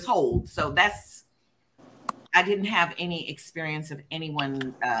gonna just hold. So I didn't have any experience of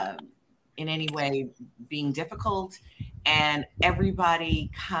anyone in any way being difficult, and everybody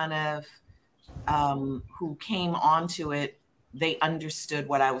kind of who came onto it, they understood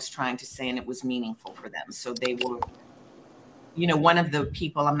what I was trying to say, and it was meaningful for them. So they were, one of the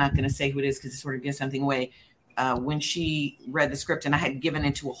people, I'm not going to say who it is because it sort of gives something away. When she read the script, and I had given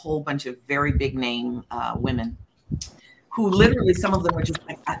it to a whole bunch of very big name women who literally, some of them were just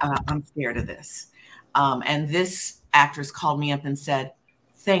like, I'm scared of this. And this actress called me up and said,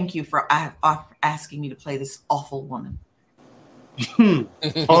 thank you for asking me to play this awful woman.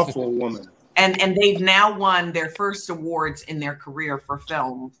 Awful woman. And they've now won their first awards in their career for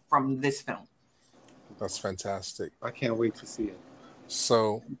film from this film. That's fantastic. I can't wait to see it.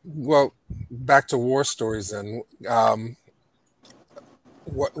 So, well, back to war stories then.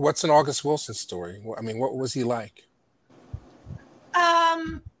 What's an August Wilson story? I mean, what was he like?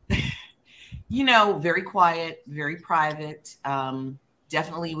 Very quiet, very private.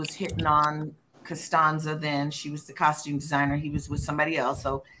 Definitely was hitting on Costanza then. She was the costume designer. He was with somebody else.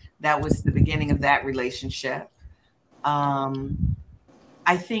 So that was the beginning of that relationship. I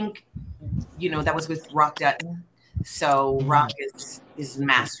think, that was with Rock Dutton. So Rock is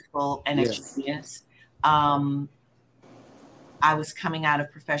masterful and a genius. I was coming out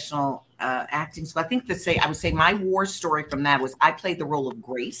of professional acting. So I think I would say my war story from that was I played the role of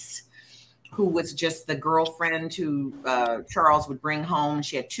Grace, who was just the girlfriend who Charles would bring home.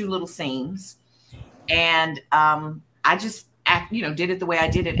 She had 2 little scenes. And I just did it the way I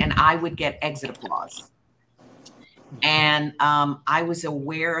did it, and I would get exit applause. And I was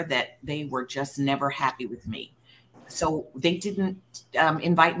aware that they were just never happy with me. So they didn't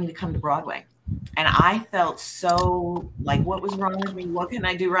invite me to come to Broadway. And I felt so like, what was wrong with me? What can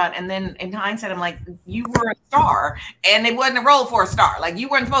I do right? And then in hindsight, I'm like, you were a star, and it wasn't a role for a star. Like, you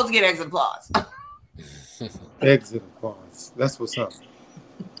weren't supposed to get exit applause. Exit applause. That's what's up.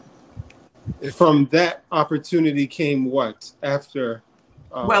 From that opportunity came what after?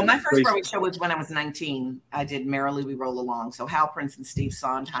 Well, my first Broadway show was when I was 19. I did Merrily We Roll Along. So Hal Prince and Steve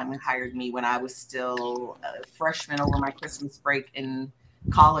Sondheim hired me when I was still a freshman over my Christmas break in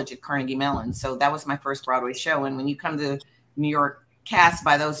college at Carnegie Mellon. So that was my first Broadway show. And when you come to New York cast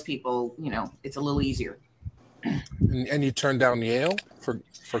by those people, it's a little easier. And you turned down Yale for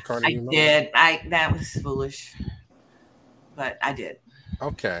Carnegie Mellon? I did. That was foolish, but I did.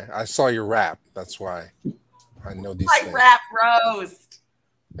 Okay. I saw your rap. That's why I know these things. Rap roast.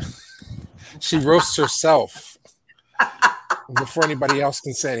 She roasts herself. Before anybody else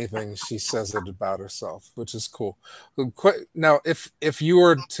can say anything, she says it about herself, which is cool. Now, if you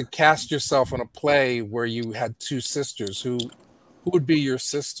were to cast yourself in a play where you had 2 sisters, who would be your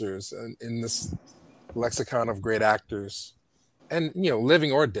sisters in this lexicon of great actors, and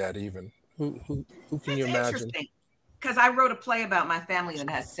living or dead, even? Who can you imagine? Because I wrote a play about my family that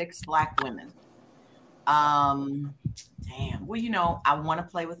has 6 Black women. Damn. Well, I want to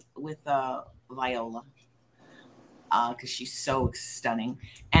play with Viola. Because she's so stunning.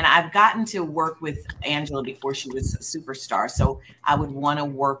 And I've gotten to work with Angela before she was a superstar. So I would want to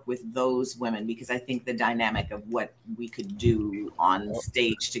work with those women because I think the dynamic of what we could do on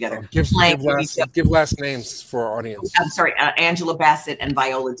stage together. Give last names for our audience. I'm sorry, Angela Bassett and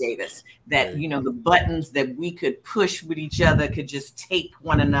Viola Davis. That, the buttons that we could push with each other could just take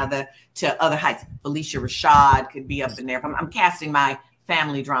one another to other heights. Felicia Rashad could be up in there. I'm casting my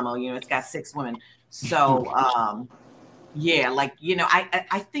family drama, it's got 6 women. So, yeah,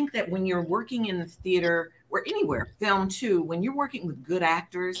 I think that when you're working in the theater or anywhere, film too, when you're working with good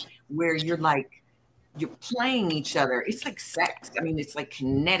actors where you're playing each other, it's like sex. I mean, it's like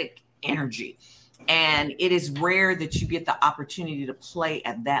kinetic energy. And it is rare that you get the opportunity to play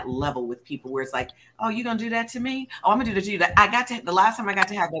at that level with people where it's like, oh, you're going to do that to me? Oh, I'm going to do that to you. The last time I got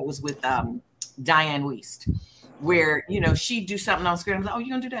to have that was with Diane Wiest. Where, she'd do something on screen. I'm like, oh, you're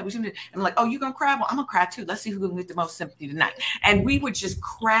going to do that. We're gonna do that. I'm like, oh, you're going to cry? Well, I'm going to cry too. Let's see who can get the most sympathy tonight. And we would just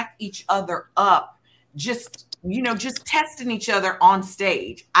crack each other up, just testing each other on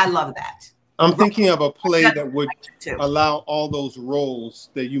stage. I love that. I'm thinking of a play that would allow all those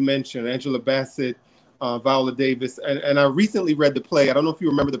roles that you mentioned, Angela Bassett, Viola Davis. And I recently read the play. I don't know if you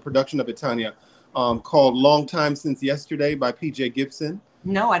remember the production of it, Tonya, called Long Time Since Yesterday by P.J. Gibson.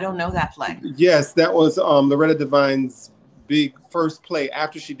 No, I don't know that play. Yes, that was Loretta Devine's big first play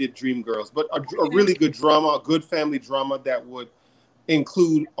after she did Dreamgirls, but a really good drama, a good family drama that would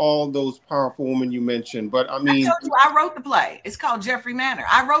include all those powerful women you mentioned. But I mean, I told you I wrote the play. It's called Jeffrey Manor.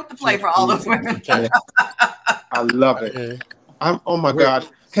 I wrote the play for all those women. I love it. Oh my God.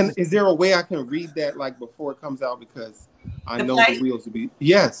 Is there a way I can read that before it comes out? Because I know the wheels will be.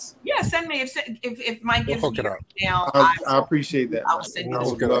 Yes. Yeah, send me if Mike gives me it now. I appreciate that. I'll send you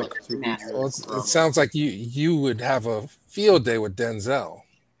Well, it sounds like you would have a field day with Denzel.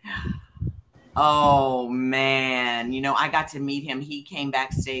 Oh man, I got to meet him. He came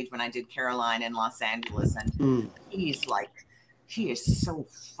backstage when I did Caroline in Los Angeles, and he is so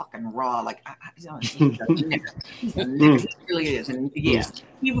fucking raw. He's a nigger. He's a nigger. He really is. And yeah,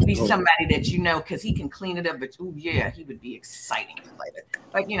 he would be somebody that because he can clean it up. But he would be exciting to play with.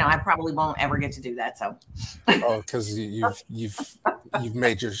 But I probably won't ever get to do that. So. Because you've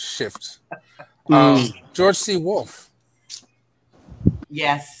made your shift. George C. Wolfe.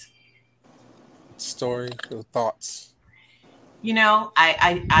 Yes. Story, thoughts.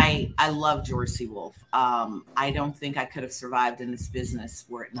 I love George C. Wolfe. I don't think I could have survived in this business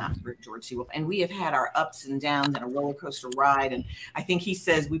were it not for George C. Wolfe. And we have had our ups and downs and a roller coaster ride. And I think he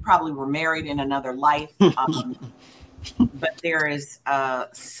says we probably were married in another life. But there is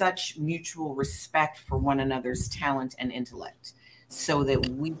such mutual respect for one another's talent and intellect so that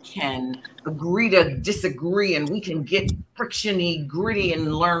we can agree to disagree and we can get frictiony, gritty,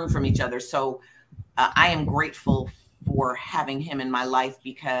 and learn from each other. So I am grateful for having him in my life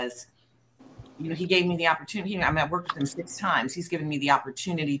because, he gave me the opportunity. I worked with him 6 times. He's given me the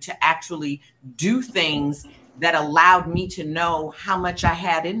opportunity to actually do things that allowed me to know how much I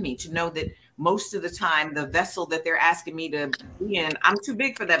had in me, to know that most of the time, the vessel that they're asking me to be in, I'm too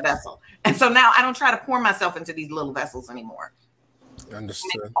big for that vessel. And so now I don't try to pour myself into these little vessels anymore.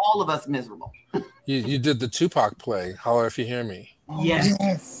 Understood. All of us miserable. You did the Tupac play, Holler If You Hear Me.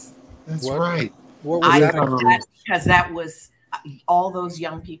 Yes, that's right. What was that? Because that was all those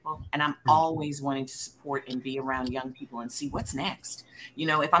young people, and I'm always wanting to support and be around young people and see what's next.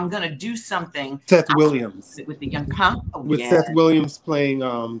 If I'm going to do something, Seth Williams with the young, Seth Williams playing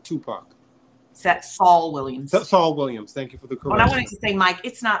Tupac. Saul Williams. Saul Williams. Thank you for the correction. Well, I wanted to say, Mike,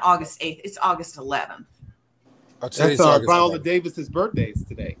 it's not August 8th; it's August 11th. That's Viola Davis's birthday is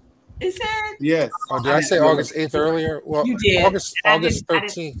today. Is it? Yes. Oh, did I say August 8th earlier? Well, you did. August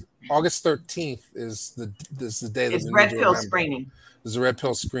 13th. August 13th is the day that it's Red Pill screening. There's a Red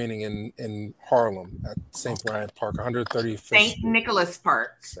Pill screening in Harlem at St. Bryant Park, 135th. St. Nicholas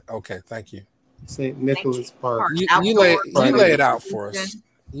Park. Okay, thank you. St. Nicholas Park. You lay it out for us.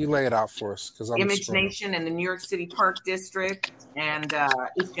 You lay it out for us because I'm Image Nation in the New York City Park District, and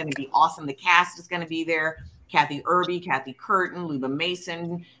it's going to be awesome. The cast is going to be there. Kathy Irby, Kathy Curtin, Luba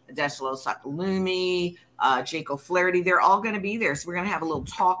Mason, Adeshlo Sakalumi, Jake O'Flaherty. They're all going to be there. So we're going to have a little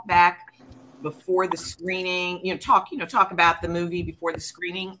talk back before the screening, talk about the movie before the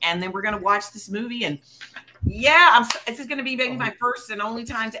screening. And then we're going to watch this movie. And yeah, this is going to be maybe my first and only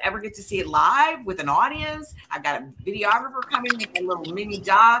time to ever get to see it live with an audience. I've got a videographer coming, make a little mini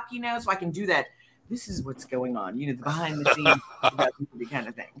doc, so I can do that. This is what's going on, the behind the scenes kind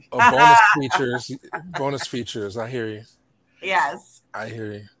of thing. Bonus features. I hear you. Yes. I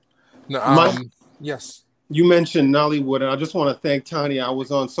hear you. No, Yes. You mentioned Nollywood, and I just want to thank Tonya. I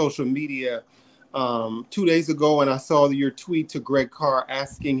was on social media 2 days ago, and I saw your tweet to Greg Carr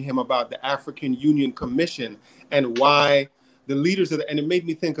asking him about the African Union Commission and why the leaders of the, and it made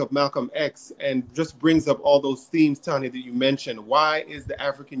me think of Malcolm X, and just brings up all those themes, Tonya, that you mentioned. Why is the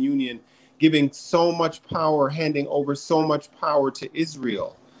African Union giving so much power, handing over so much power to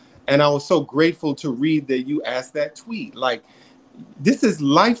Israel? And I was so grateful to read that you asked that tweet. Like, this is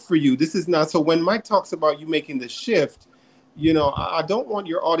life for you. This is not. So when Mike talks about you making the shift, you know, I don't want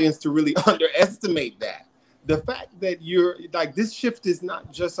your audience to really underestimate that. The fact that you're like, this shift is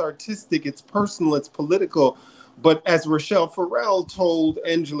not just artistic, it's personal, it's political. But as Rochelle Farrell told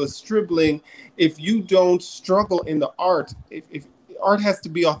Angela Stribling, if you don't struggle in the art, if art has to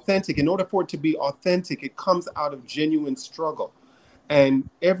be authentic, in order for it to be authentic, it comes out of genuine struggle. And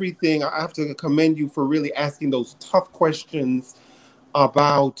everything, I have to commend you for really asking those tough questions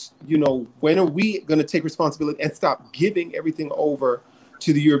about, you know, when are we going to take responsibility and stop giving everything over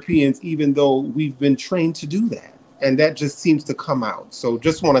to the Europeans, even though we've been trained to do that. And that just seems to come out. So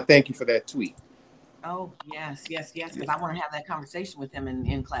just want to thank you for that tweet. Oh, yes, because I want to have that conversation with him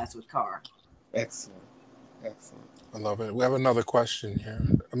in class with Carr. Excellent. Excellent. I love it. We have another question here.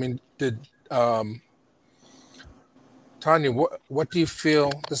 I mean, did Tonya, what do you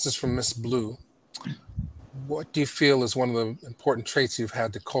feel, this is from Miss Blue, what do you feel is one of the important traits you've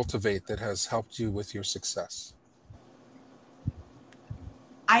had to cultivate that has helped you with your success?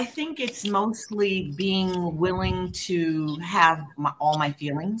 I think it's mostly being willing to have all my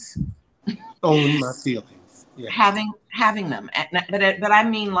feelings. Own my feelings. Yeah. Having them. But I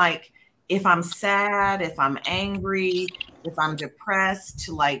mean, like, if I'm sad, if I'm angry, if I'm depressed,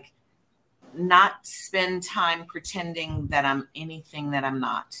 to like not spend time pretending that I'm anything that I'm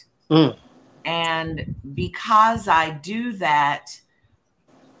not. And because I do that,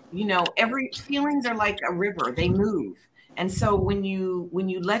 you know, every feelings are like a river, they move. And so when you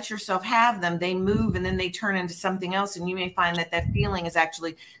let yourself have them, they move and then they turn into something else. And you may find that that feeling is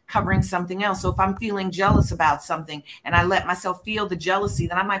actually covering something else. So if I'm feeling jealous about something and I let myself feel the jealousy,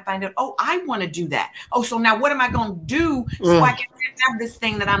 then I might find out, oh, I want to do that. Oh, so now what am I going to do so I can have this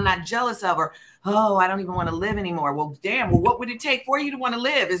thing that I'm not jealous of? Or, oh, I don't even want to live anymore. Well, damn. Well, what would it take for you to want to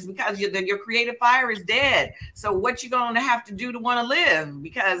live? Is because your creative fire is dead. So what you going to have to do to want to live?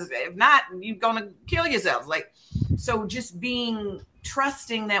 Because if not, you're going to kill yourselves. Like, so just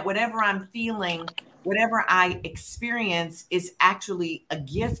trusting that whatever I'm feeling, whatever I experience is actually a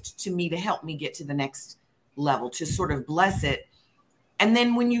gift to me to help me get to the next level, to sort of bless it. And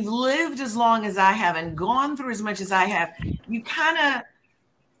then when you've lived as long as I have and gone through as much as I have, you kind of,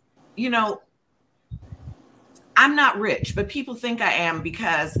 you know, I'm not rich, but people think I am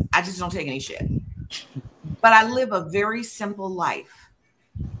because I just don't take any shit. But I live a very simple life.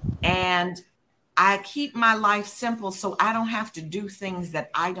 And I keep my life simple so I don't have to do things that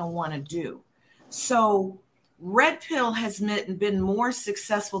I don't want to do. So Red Pill has been more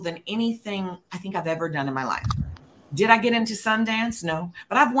successful than anything I think I've ever done in my life. Did I get into Sundance? No,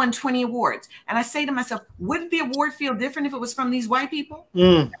 but I've won 20 awards. And I say to myself, wouldn't the award feel different if it was from these white people?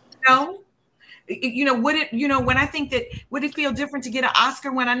 No. You know, when I think that, would it feel different to get an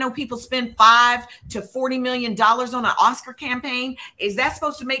Oscar when I know people spend $5 to $40 million on an Oscar campaign? Is that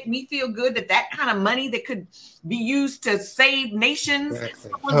supposed to make me feel good that kind of money that could be used to save nations,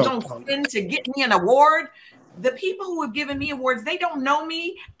 someone's going to spend to get me an award? The people who have given me awards, they don't know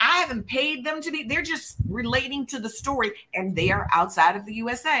me. I haven't paid them to be. They're just relating to the story, and they are outside of the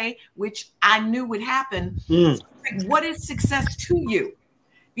USA, which I knew would happen. So, like, what is success to you?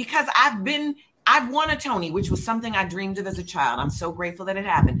 Because I've won a Tony, which was something I dreamed of as a child. I'm so grateful that it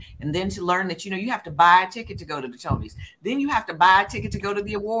happened. And then to learn that, you know, you have to buy a ticket to go to the Tonys. Then you have to buy a ticket to go to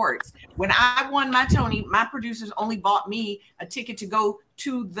the awards. When I won my Tony, my producers only bought me a ticket to go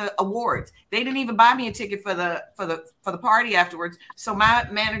to the awards. They didn't even buy me a ticket for the party afterwards. So my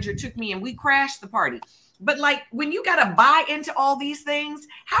manager took me and we crashed the party. But like, when you got to buy into all these things,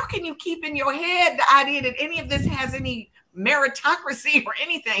 how can you keep in your head the idea that any of this has any meritocracy or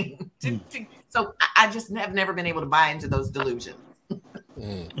anything? So I just have never been able to buy into those delusions.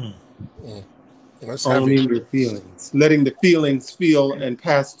 Owning your feelings, letting the feelings feel and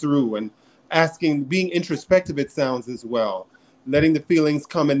pass through, and asking, being introspective, it sounds as well. Letting the feelings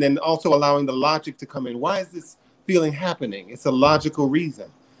come, and then also allowing the logic to come in. Why is this feeling happening? It's a logical reason.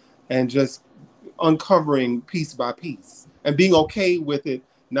 And just uncovering piece by piece and being okay with it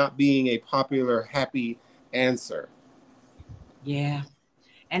not being a popular, happy answer. Yeah.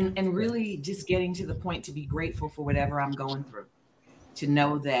 And really just getting to the point to be grateful for whatever I'm going through. to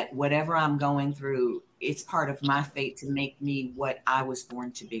know that whatever I'm going through, it's part of my fate to make me what I was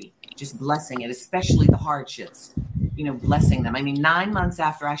born to be. Just blessing it, especially the hardships, you know, blessing them. I mean, 9 months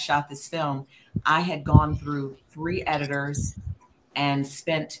after I shot this film, I had gone through 3 editors and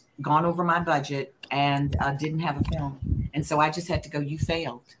gone over my budget and didn't have a film. And so I just had to go, you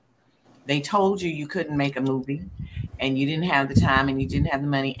failed. They told you you couldn't make a movie and you didn't have the time and you didn't have the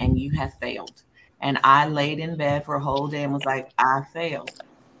money and you have failed. And I laid in bed for a whole day and was like, I failed.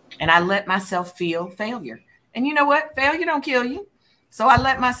 And I let myself feel failure. And you know what? Failure don't kill you. So I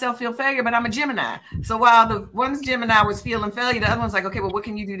let myself feel failure, but I'm a Gemini. So while the one Gemini was feeling failure, the other one's like, okay, well, what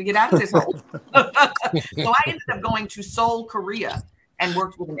can you do to get out of this hole? So I ended up going to Seoul, Korea, and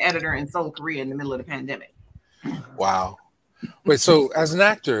worked with an editor in Seoul, Korea in the middle of the pandemic. Wow. Wait, so as an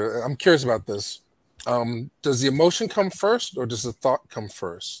actor, I'm curious about this. Does the emotion come first or does the thought come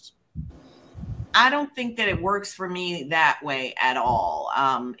first? I don't think that it works for me that way at all.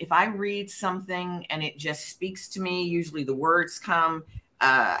 If I read something and it just speaks to me, usually the words come.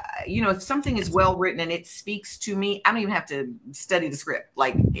 You know, if something is well written and it speaks to me, I don't even have to study the script.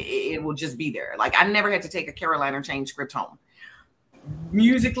 Like it will just be there. Like I never had to take a Caroline or change script home.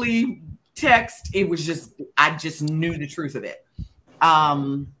 Musically, text, it was just, I just knew the truth of it.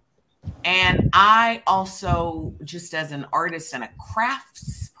 And I also, just as an artist and a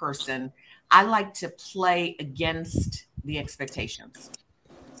crafts person, I like to play against the expectations.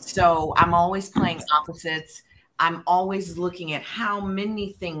 So I'm always playing opposites. I'm always looking at how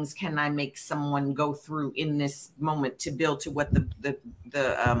many things can I make someone go through in this moment to build to what the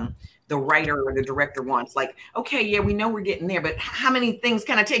writer or the director wants. Like, okay, yeah, we know we're getting there, but how many things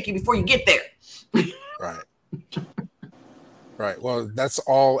can I take you before you get there? Right. Right. Well, that's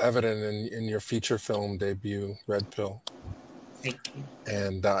all evident in your feature film debut, Red Pill. Thank you.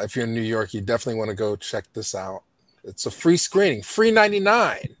 And if you're in New York, you definitely want to go check this out. It's a free screening, free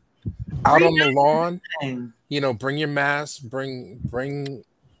 99, out on the lawn. You know, bring your mask, bring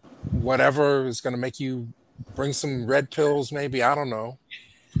whatever is going to make you, bring some red pills, maybe. I don't know.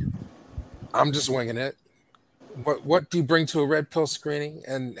 I'm just winging it. What do you bring to a red pill screening?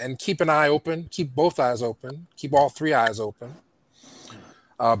 And keep an eye open, keep both eyes open, keep all 3 eyes open,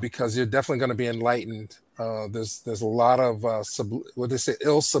 because you're definitely going to be enlightened. There's a lot of what they say,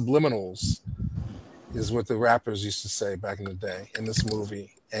 ill subliminals, is what the rappers used to say back in the day in this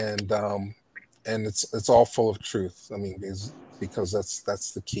movie, and it's all full of truth. I mean, because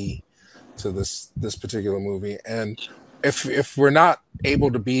that's the key to this particular movie. And if we're not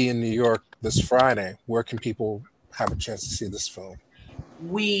able to be in New York this Friday, where can people have a chance to see this film?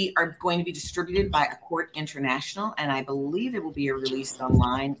 We are going to be distributed by Accord International, and I believe it will be released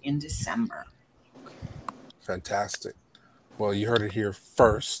online in December. Fantastic. Well, you heard it here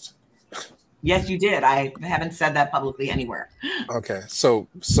first. Yes, you did. I haven't said that publicly anywhere. Okay, so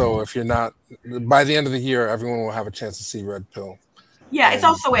if you're not, by the end of the year, everyone will have a chance to see Red Pill. Yeah, it's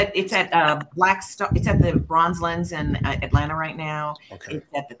also at Black Star. It's at the Bronze Lens in Atlanta right now. Okay. It's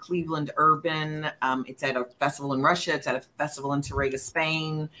at the Cleveland Urban. It's at a festival in Russia. It's at a festival in Tarrega,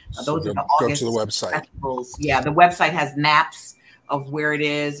 Spain. So those are the go August to the website. festivals. Yeah, the website has maps of where it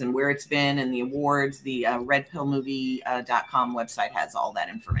is and where it's been and the awards. The redpillmovie.com website has all that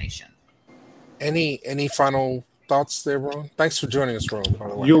information. Any final thoughts there, Ron? Thanks for joining us, Ron, by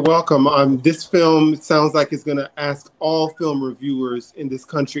the way. You're welcome. This film sounds like it's going to ask all film reviewers in this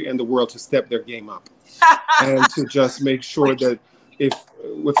country and the world to step their game up and to just make sure that if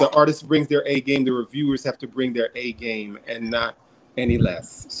the artist brings their A game, the reviewers have to bring their A game and not any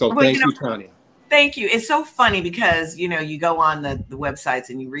less. So well, thank you, Tonya. Thank you. It's so funny because, you know, you go on the websites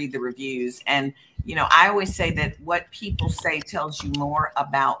and you read the reviews, and, you know, I always say that what people say tells you more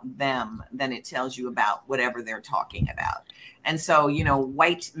about them than it tells you about whatever they're talking about. And so, you know,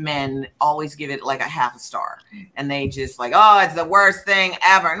 white men always give it like a half a star, and they just like, oh, it's the worst thing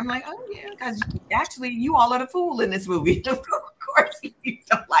ever. And I'm like, oh yeah, because actually you all are the fool in this movie. Of course you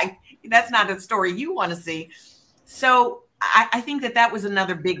don't like, that's not the story you want to see. So I think that was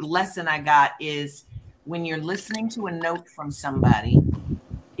another big lesson I got, is when you're listening to a note from somebody,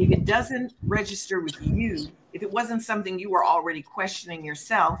 if it doesn't register with you, if it wasn't something you were already questioning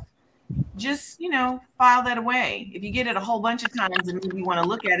yourself, just, you know, file that away. If you get it a whole bunch of times and maybe you want to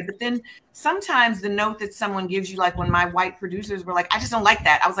look at it, but then sometimes the note that someone gives you, like when my white producers were like, I just don't like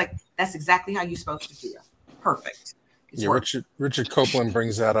that. I was like, that's exactly how you're supposed to feel. Perfect. Yeah, Richard Copeland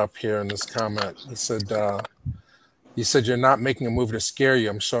brings that up here in this comment. He said, you said you're not making a movie to scare you.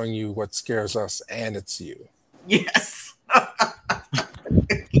 I'm showing you what scares us, and it's you. Yes.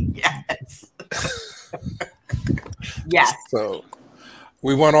 Yes. Yes. So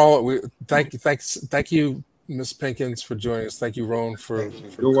we want all. Thank you, Miss Pinkins, for joining us. Thank you, Roan, for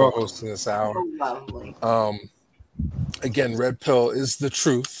You're welcome. co-hosting this hour. So lovely. Again, red pill is the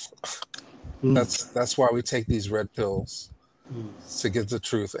truth. That's why we take these red pills, to get the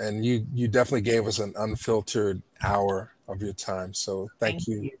truth. And you definitely gave us an unfiltered hour of your time. So thank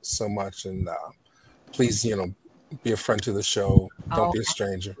you so much. And please, be a friend to the show. Don't be a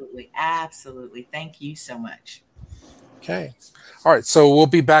stranger. Absolutely. Thank you so much. Okay. All right. So we'll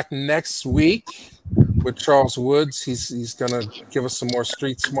be back next week with Charles Woods. He's gonna give us some more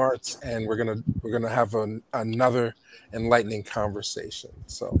street smarts, and we're gonna have another enlightening conversation.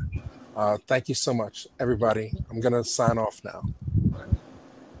 So thank you so much, everybody. I'm gonna sign off now.